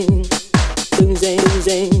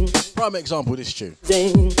 Prime example, this tune.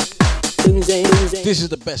 This is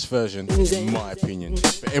the best version, in my opinion,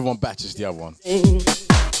 but everyone batters the other one. Each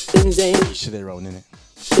to their own, innit?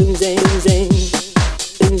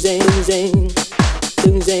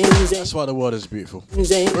 That's why the world is beautiful.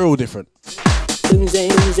 We're all different.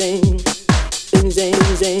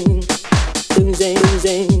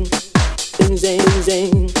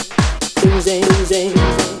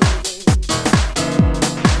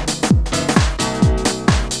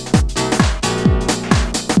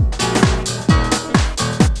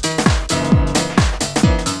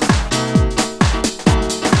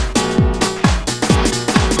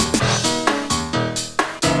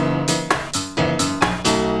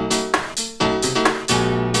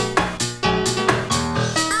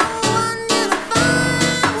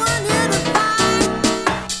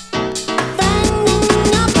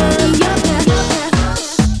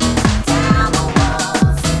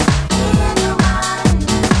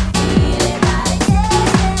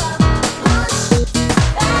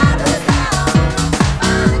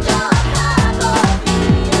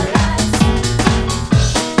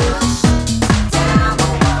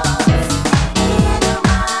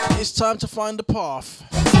 Time to find the path.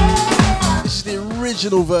 This is the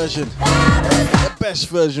original version. The best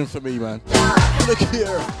version for me, man. Look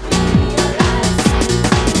here.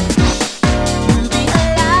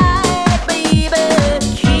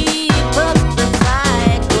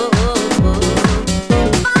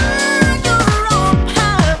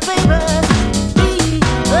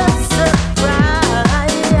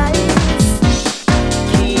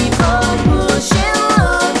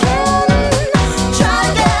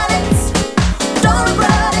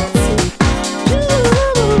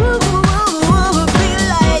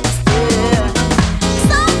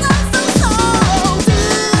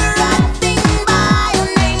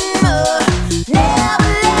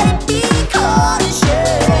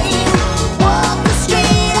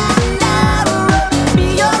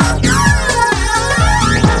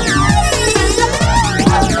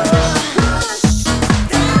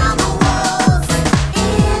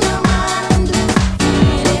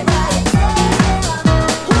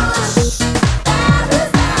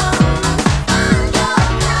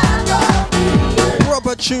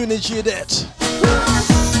 Tunage, you that.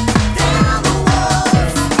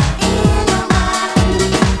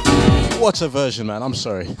 What a version, man. I'm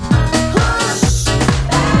sorry.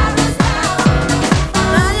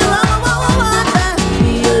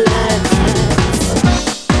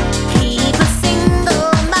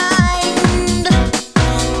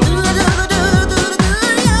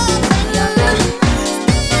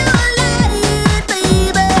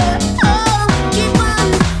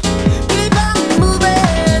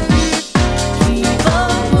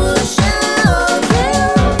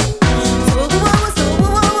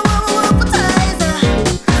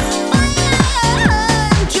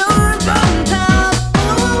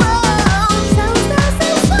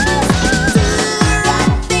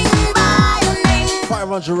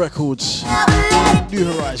 Records, New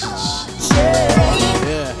Horizons.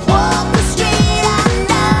 Yeah. Walk the street and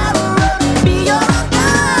never be your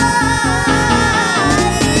guide.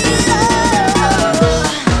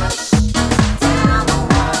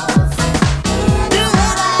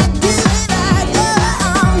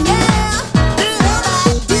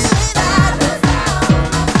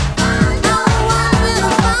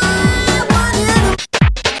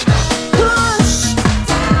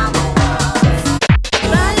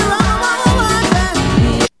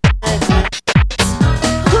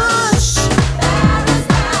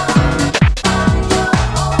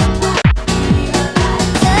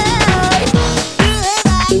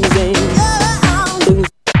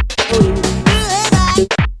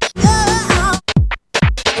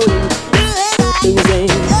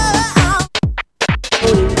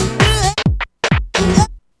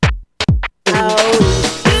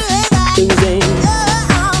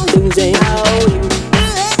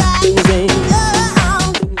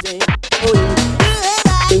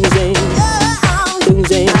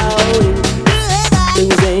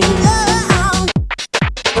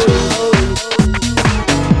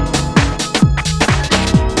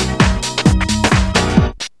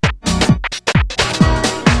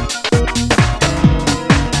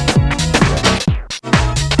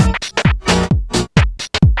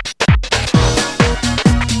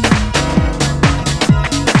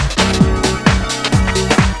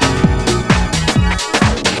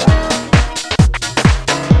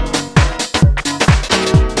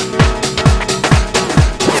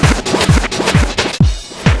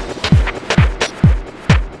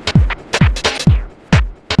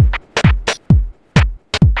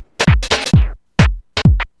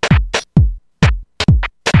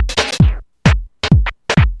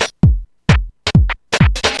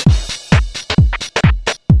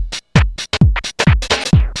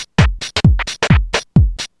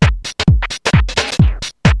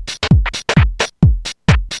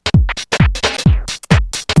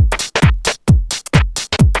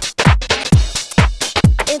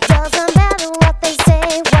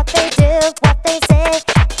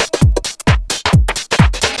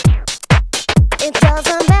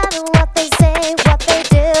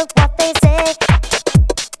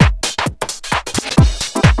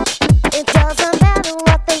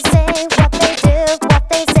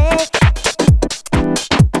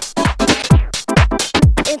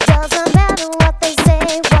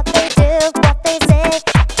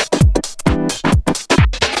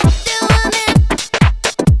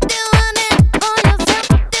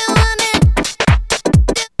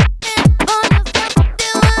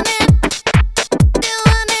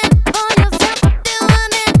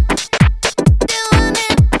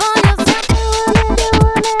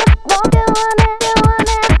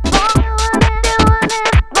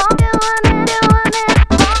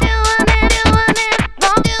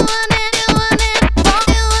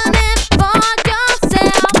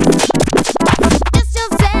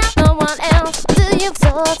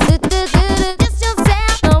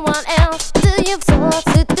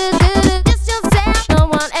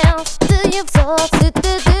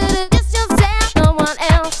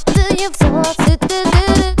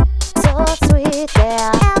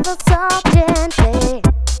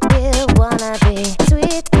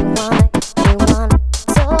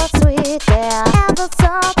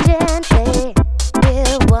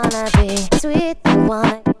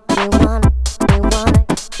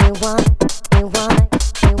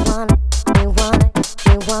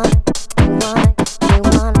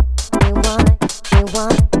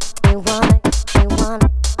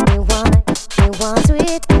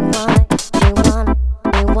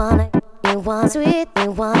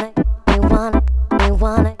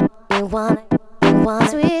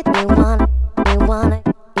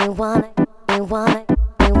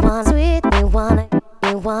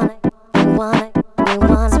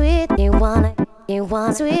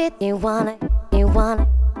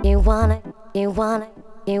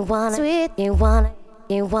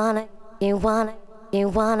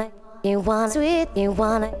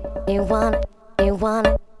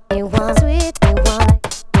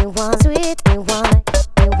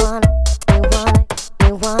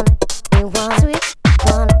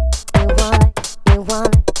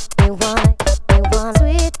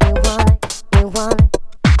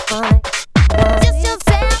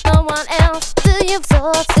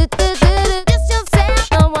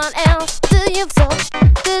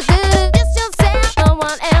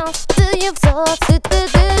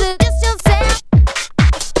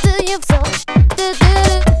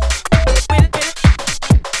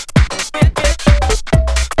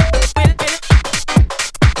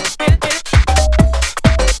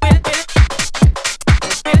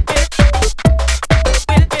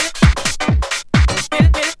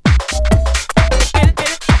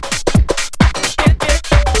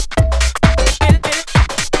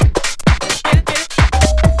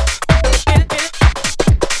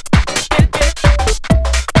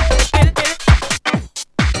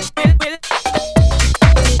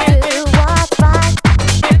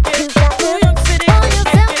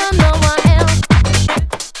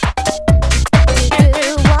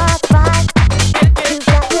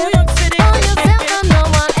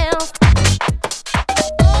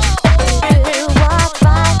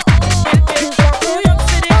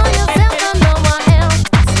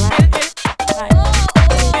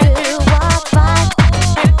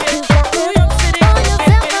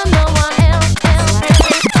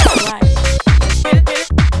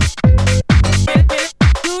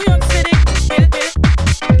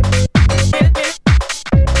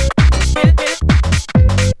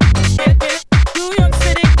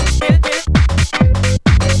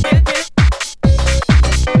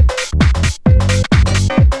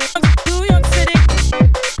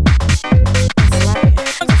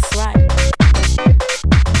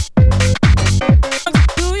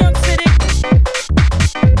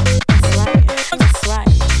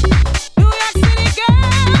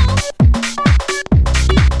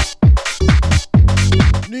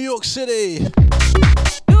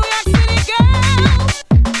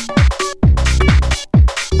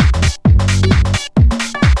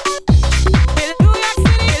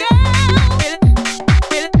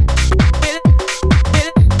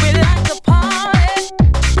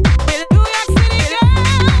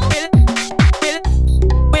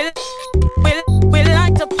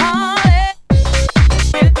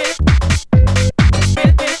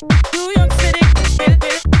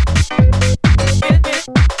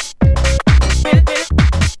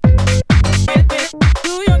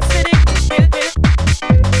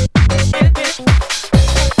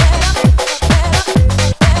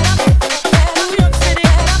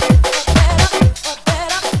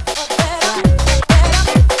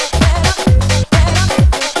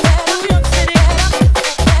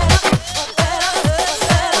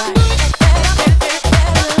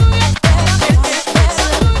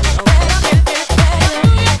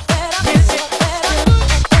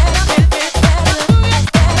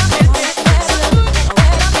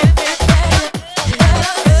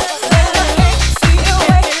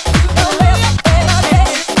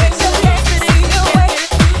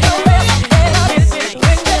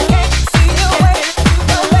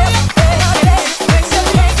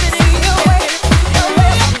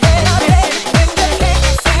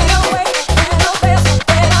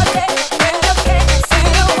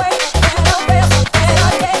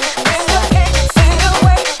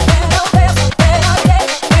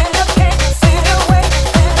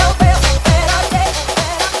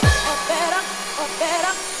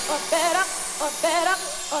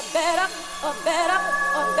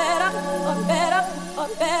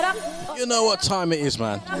 You know what time it is,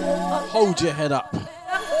 man. Hold your head up.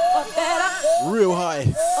 Real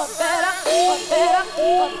high.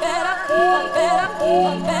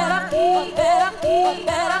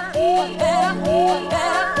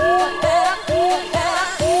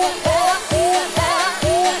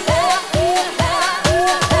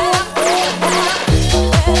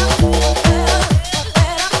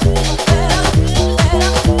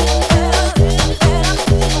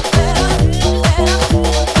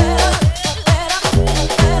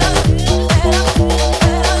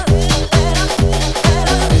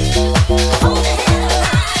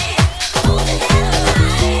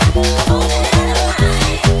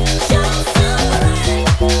 Show somebody.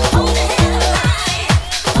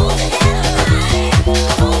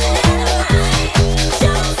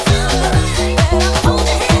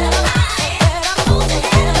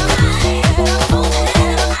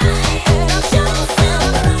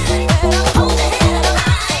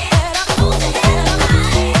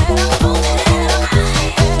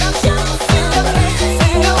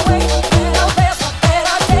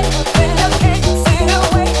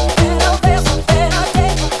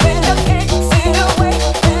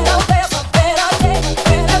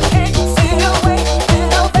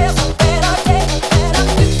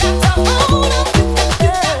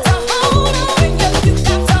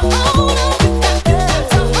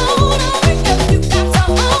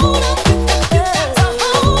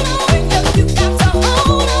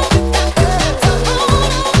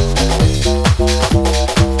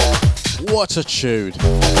 What a tune.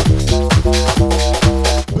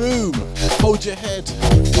 Boom. Hold your head.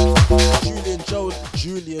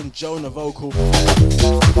 Julian Jonah vocal.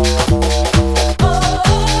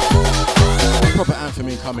 Proper anthem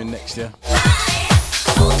incoming next year.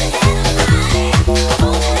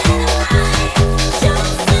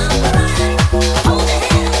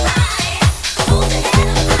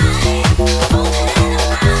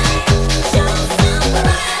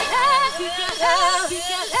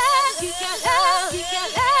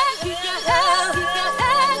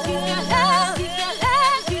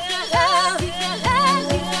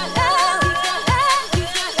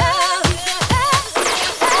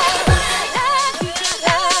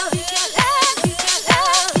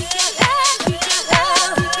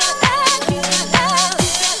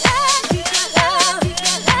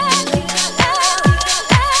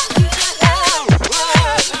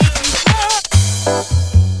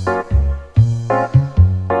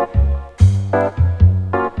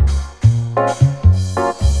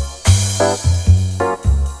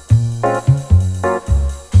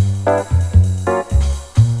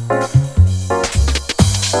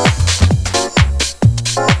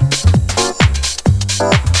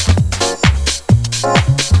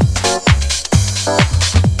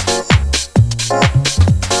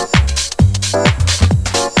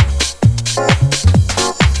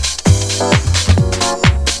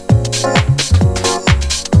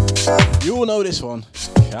 This one,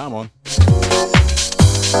 come on.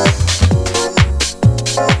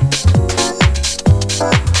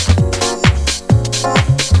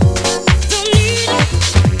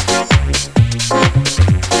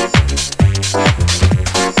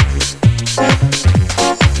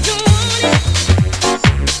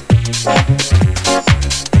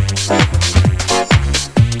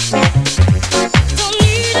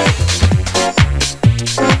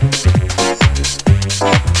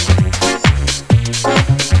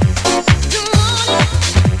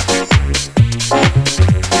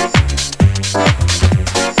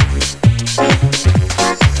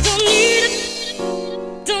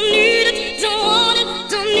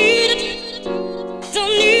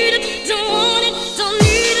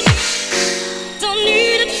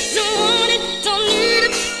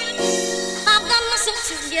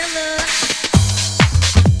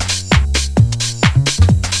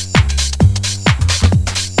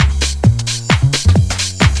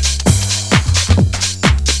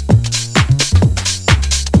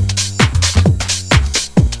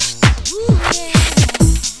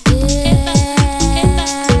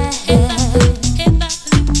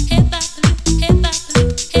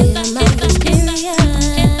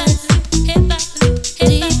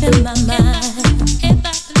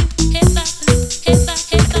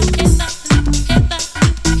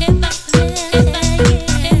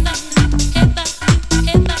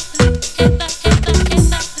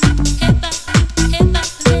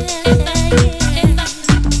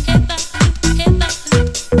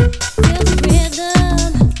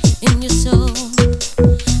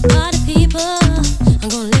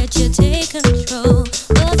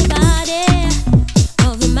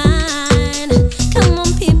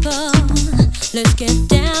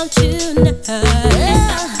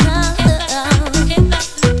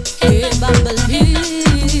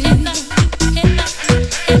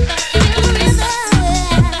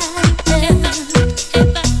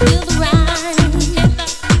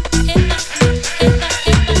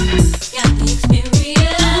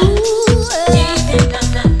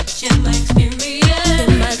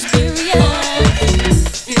 In my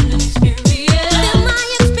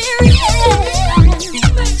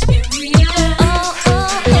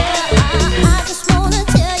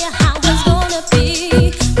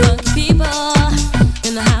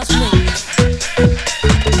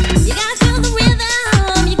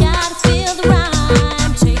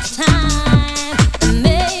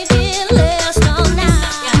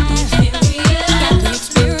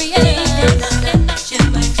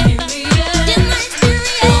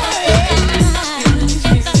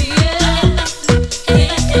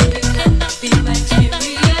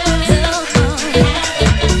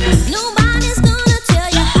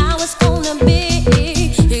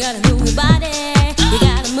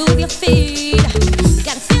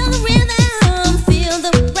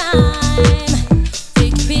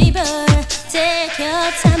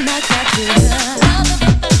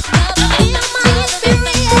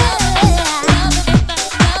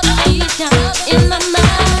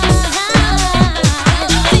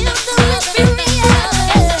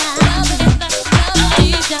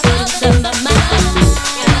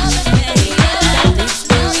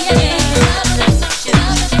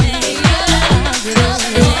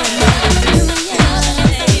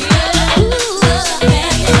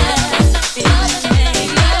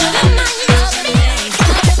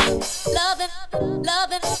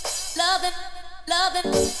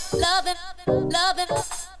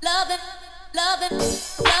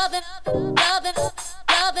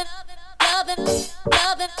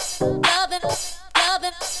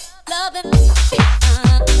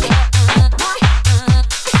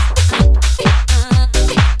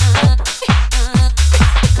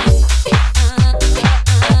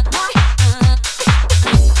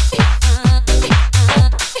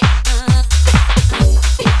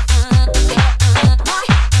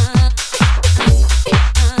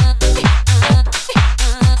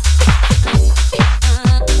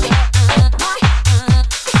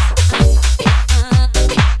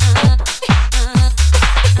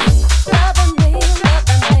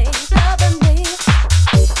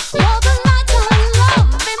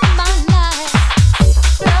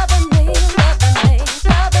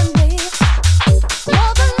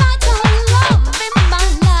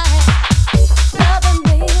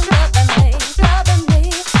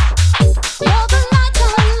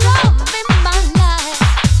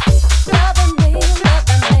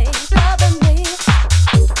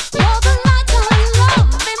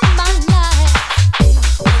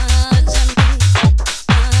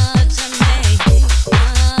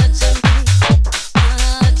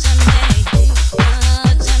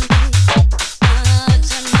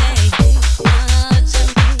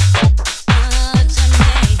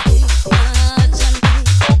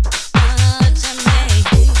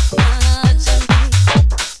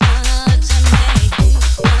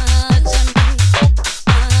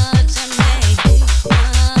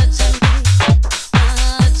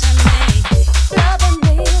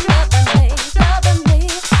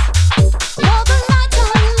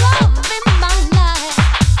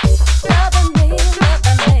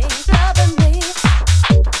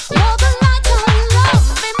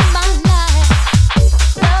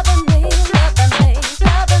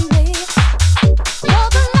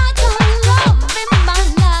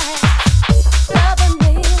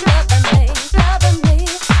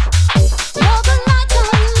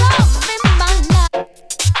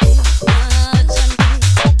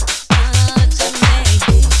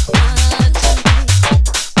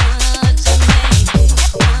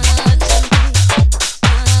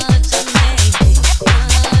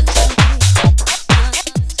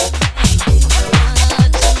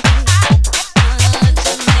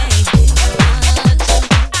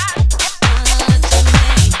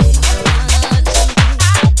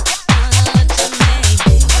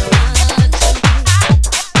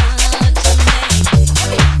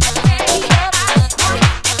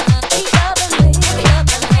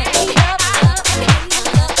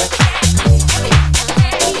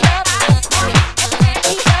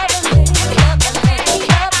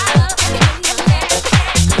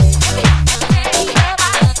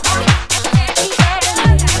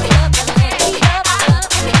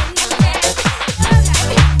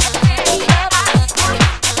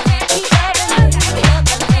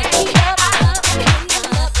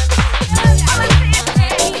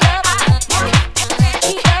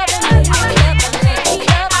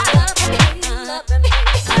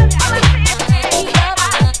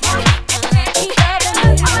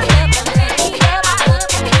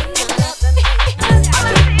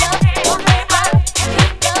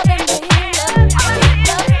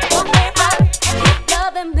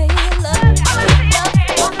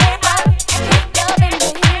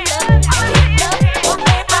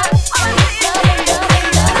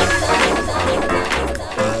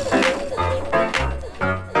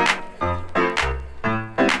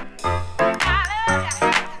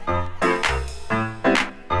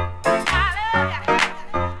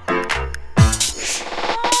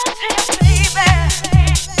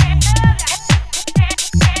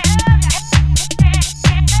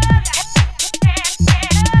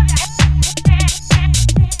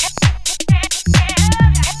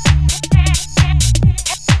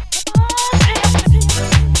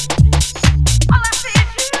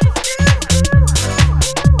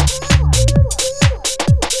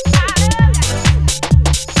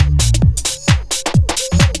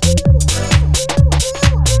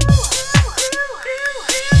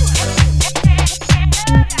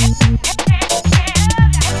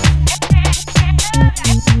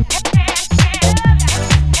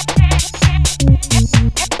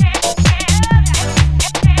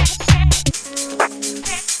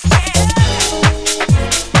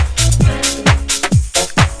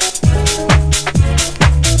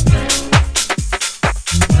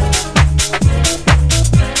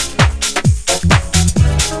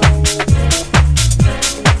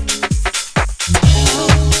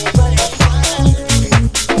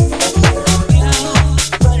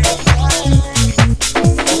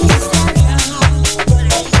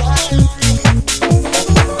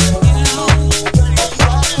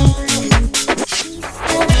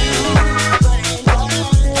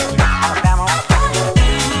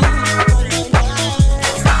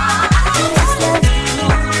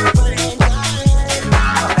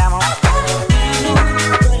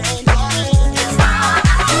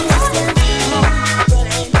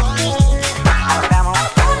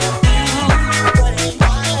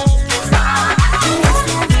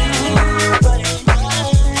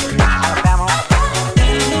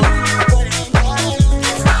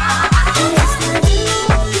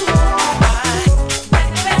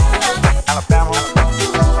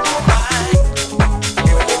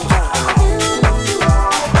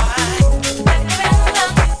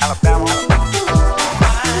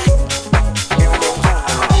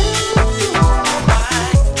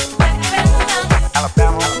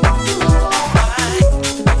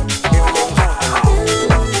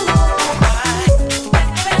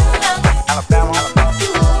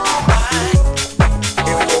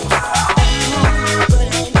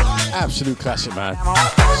Absolute classic, man.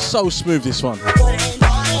 So smooth, this one.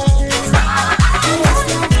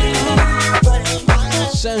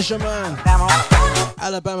 Saint-Germain,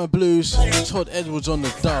 Alabama Blues, Todd Edwards on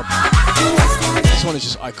the dub. This one is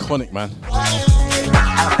just iconic, man.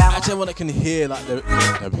 That's everyone that can hear like the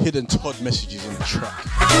hidden Todd messages in the track.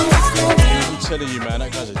 I'm telling you, man,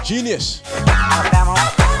 that guy's a genius.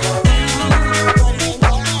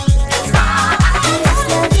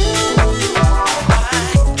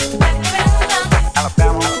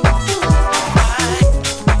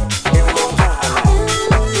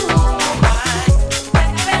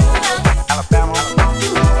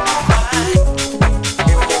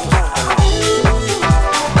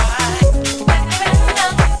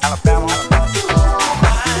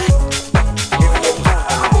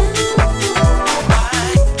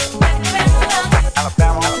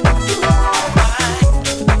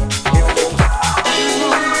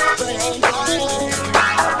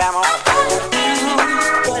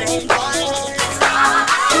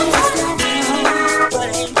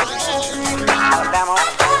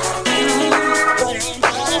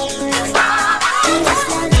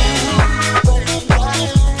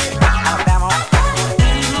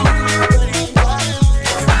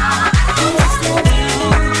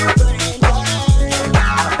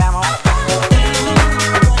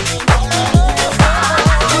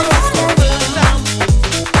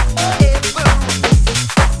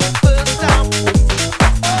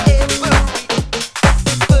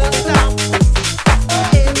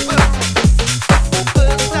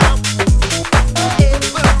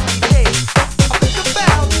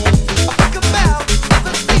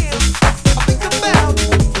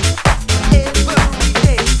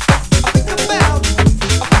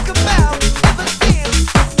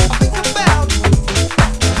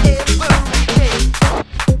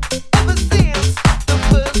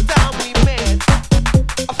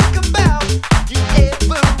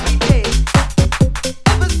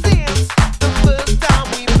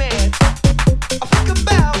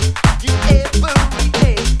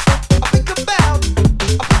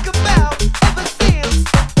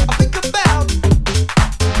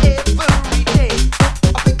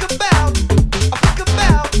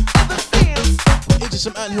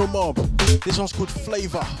 This one's called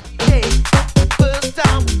Flavor.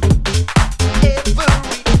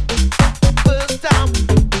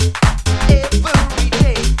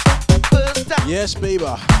 Yes, baby.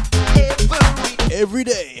 Every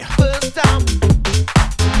day.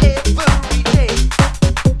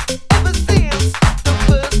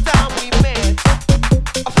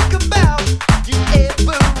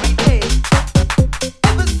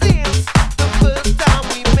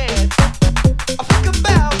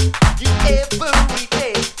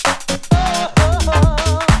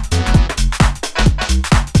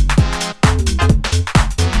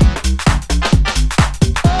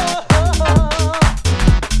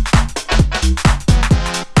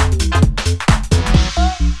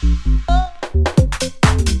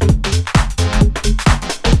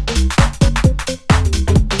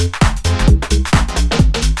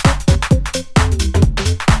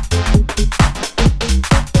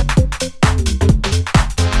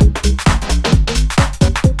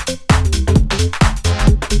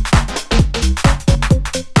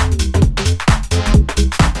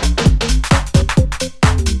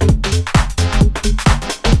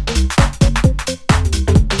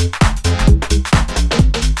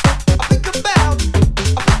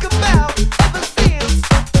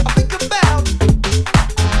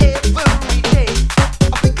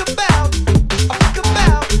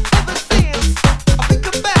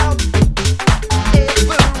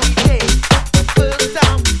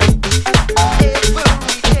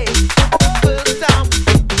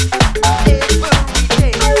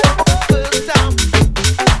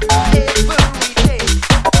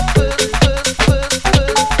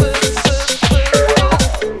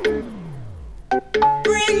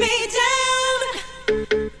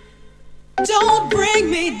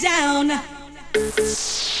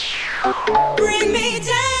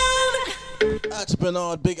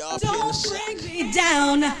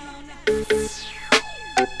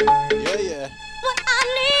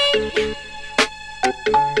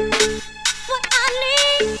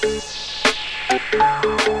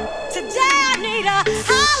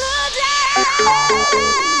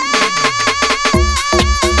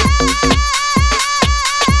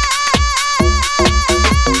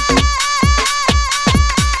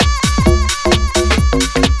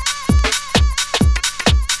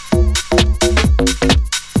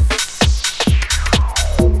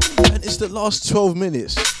 Last 12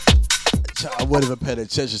 minutes, I wouldn't have paid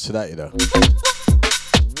attention to that, you know.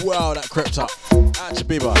 Wow, that crept up. Out to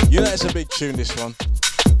Bieber. You know it's a big tune, this one.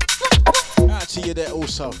 Out to you there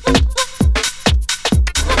also.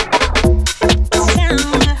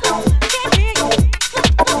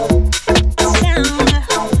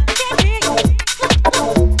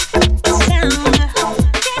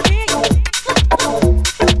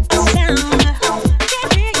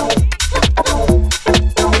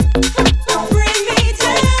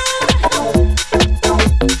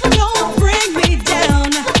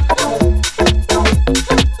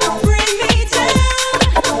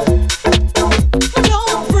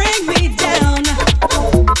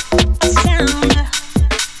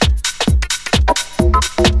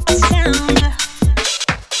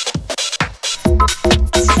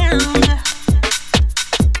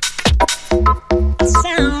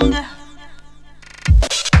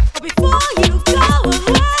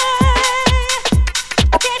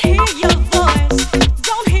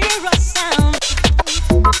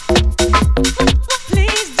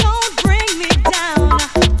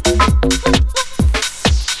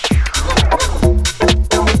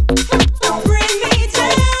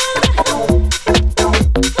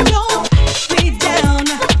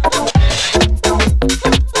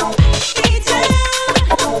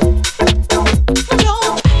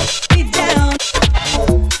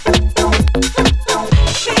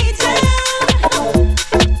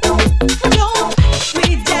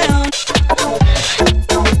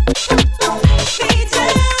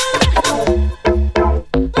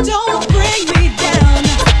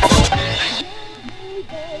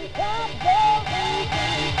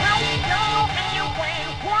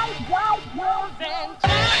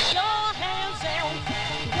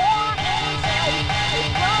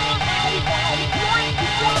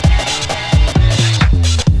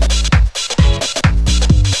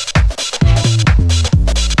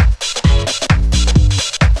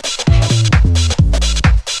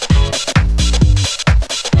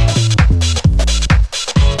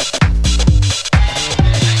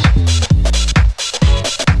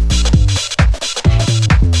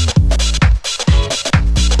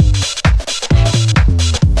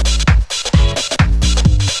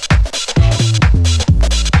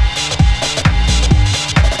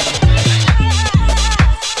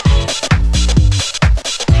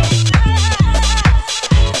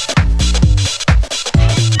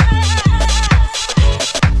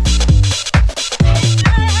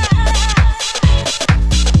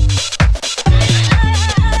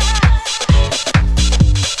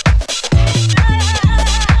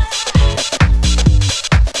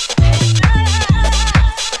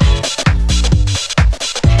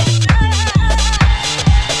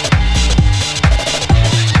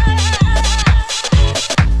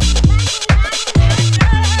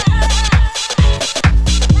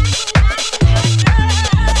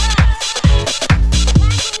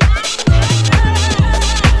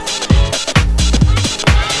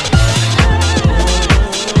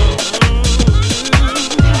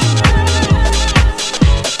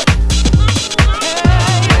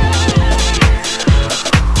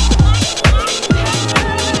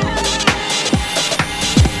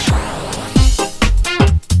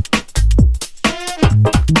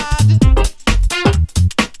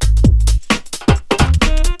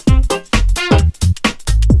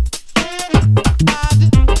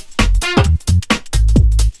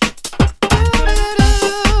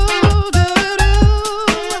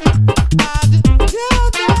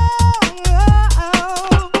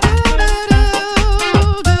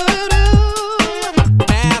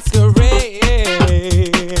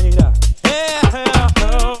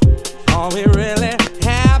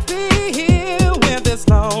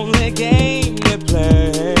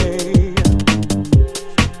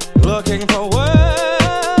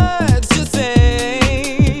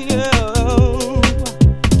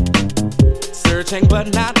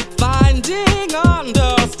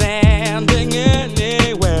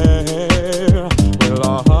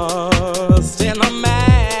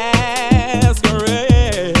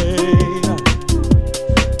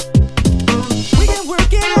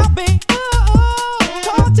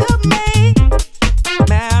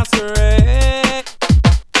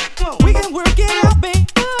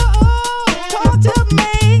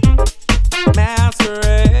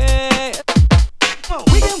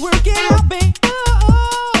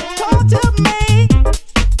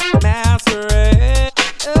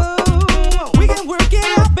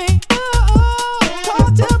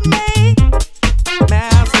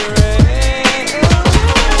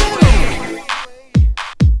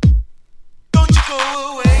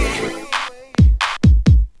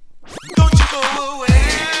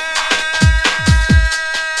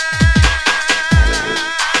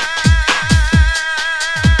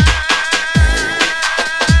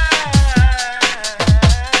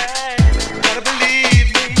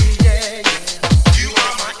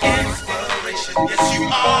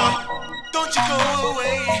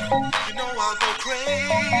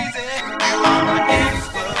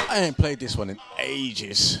 this one in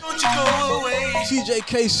ages. TJ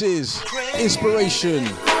Cases, Inspiration.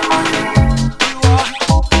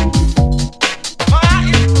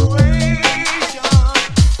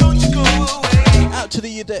 Out to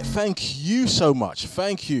the Yadet, thank you so much.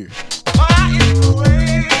 Thank you.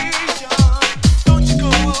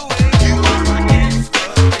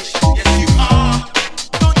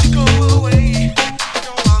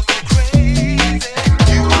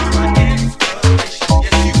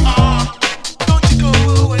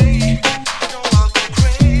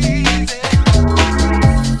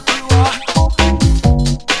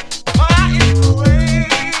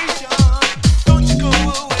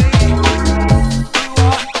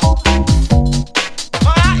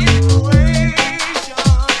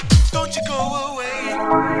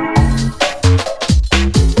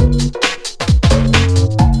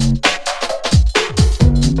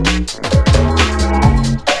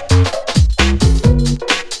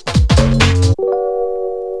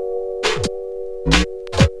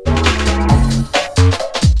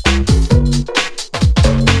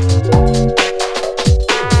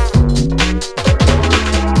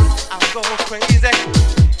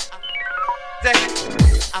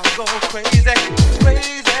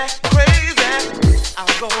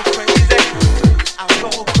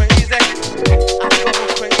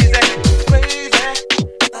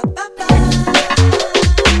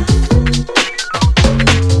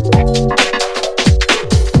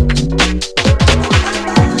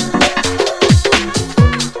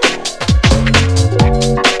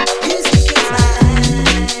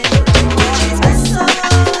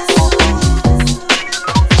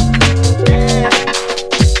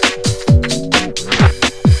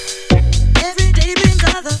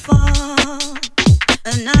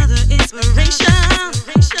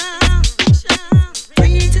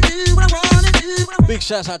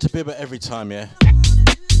 Shouts out to Bibba every time, yeah.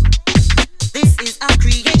 This is our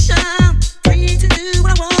creation. Free to do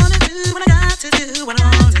what I wanna do, what I got to do, what I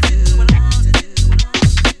want to do, what I want to do.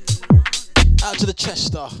 Out to the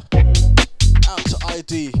Chester. Out to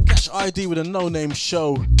ID. Catch ID with a no-name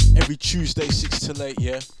show every Tuesday 6 till 8,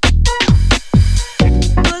 yeah.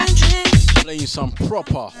 Play you some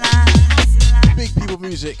proper big people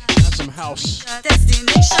music and some house.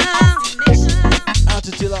 Out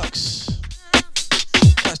to Deluxe.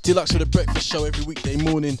 That's Deluxe with a breakfast show every weekday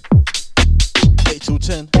morning, 8 till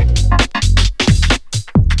 10.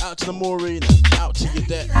 Out to the Maureen, out to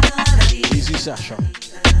Yadet, Easy Sasha.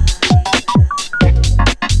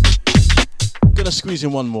 Gonna squeeze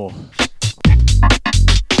in one more.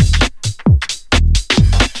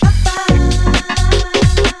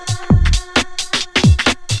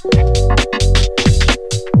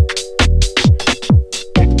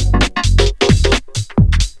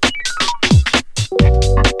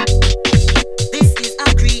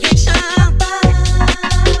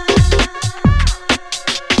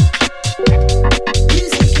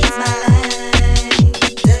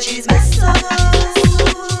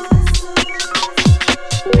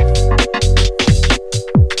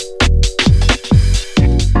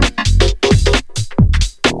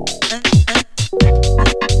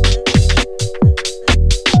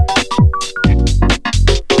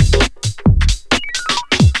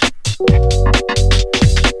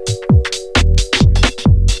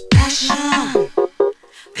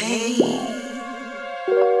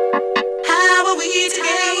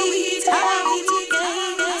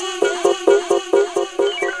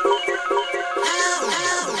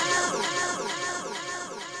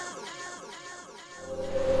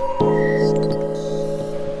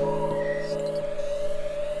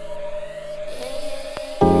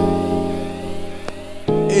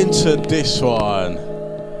 Into this one.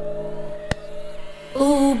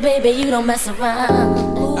 Ooh, baby, you don't mess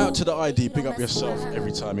around. Ooh, out to the ID, pick up yourself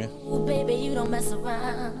every time, yeah? Ooh, baby, you don't mess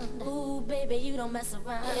around. Ooh, baby, you don't mess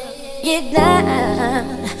around. Get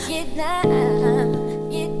down, get down,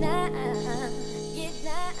 get down, get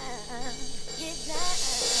down, get down.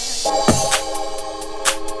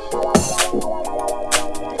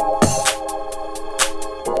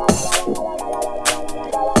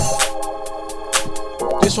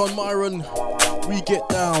 This one, Myron, We Get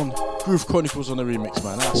Down. Groove Chronicles on the remix,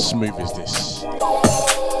 man. How smooth is this?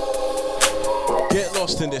 Get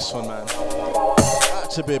lost in this one, man. Out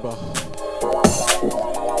to Bibba.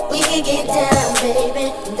 We can get down,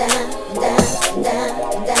 baby. Down, down,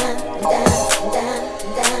 down, down, down, down, down,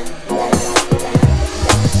 down.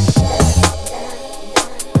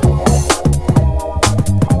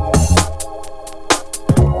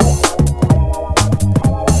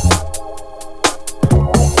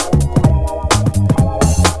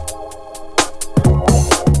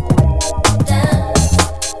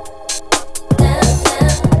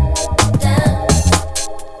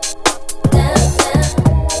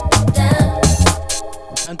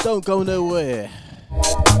 don't go nowhere.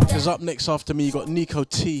 Because up next after me, you got Nico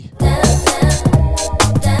T with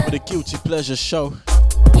a Guilty Pleasure show.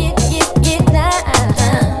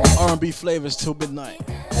 R&B flavors till midnight.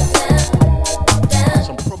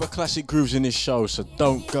 Some proper classic grooves in this show, so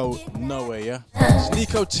don't go nowhere, yeah? It's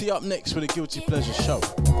Nico T up next with a Guilty Pleasure show.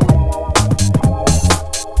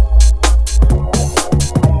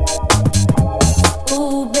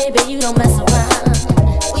 Ooh, baby, you don't mess around.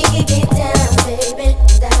 We can get down, baby.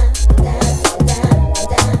 Down, down, down,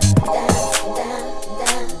 down, down, down,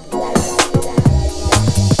 down,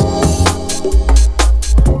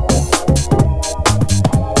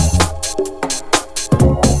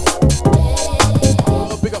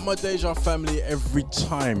 I'll pick up my Deja family every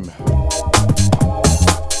time.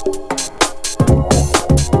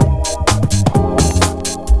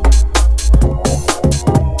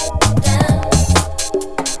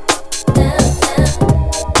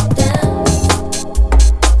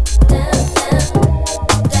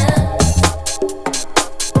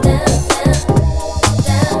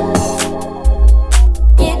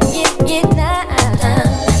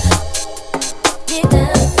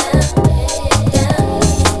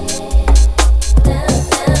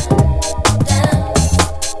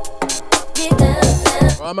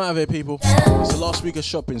 I'm out of here, people. It's the last week of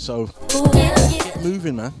shopping, so get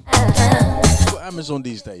moving, man. Got Amazon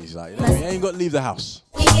these days, like, you know what I mean? You ain't got to leave the house.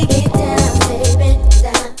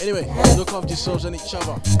 Anyway, look after yourselves and each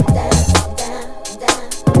other.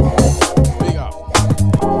 Big up.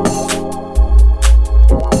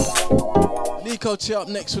 Nico T up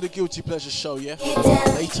next with a Guilty Pleasure show, yeah?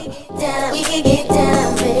 Later. We can get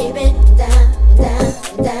down, baby. Down, down,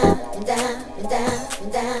 down, down,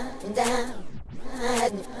 down, down, down.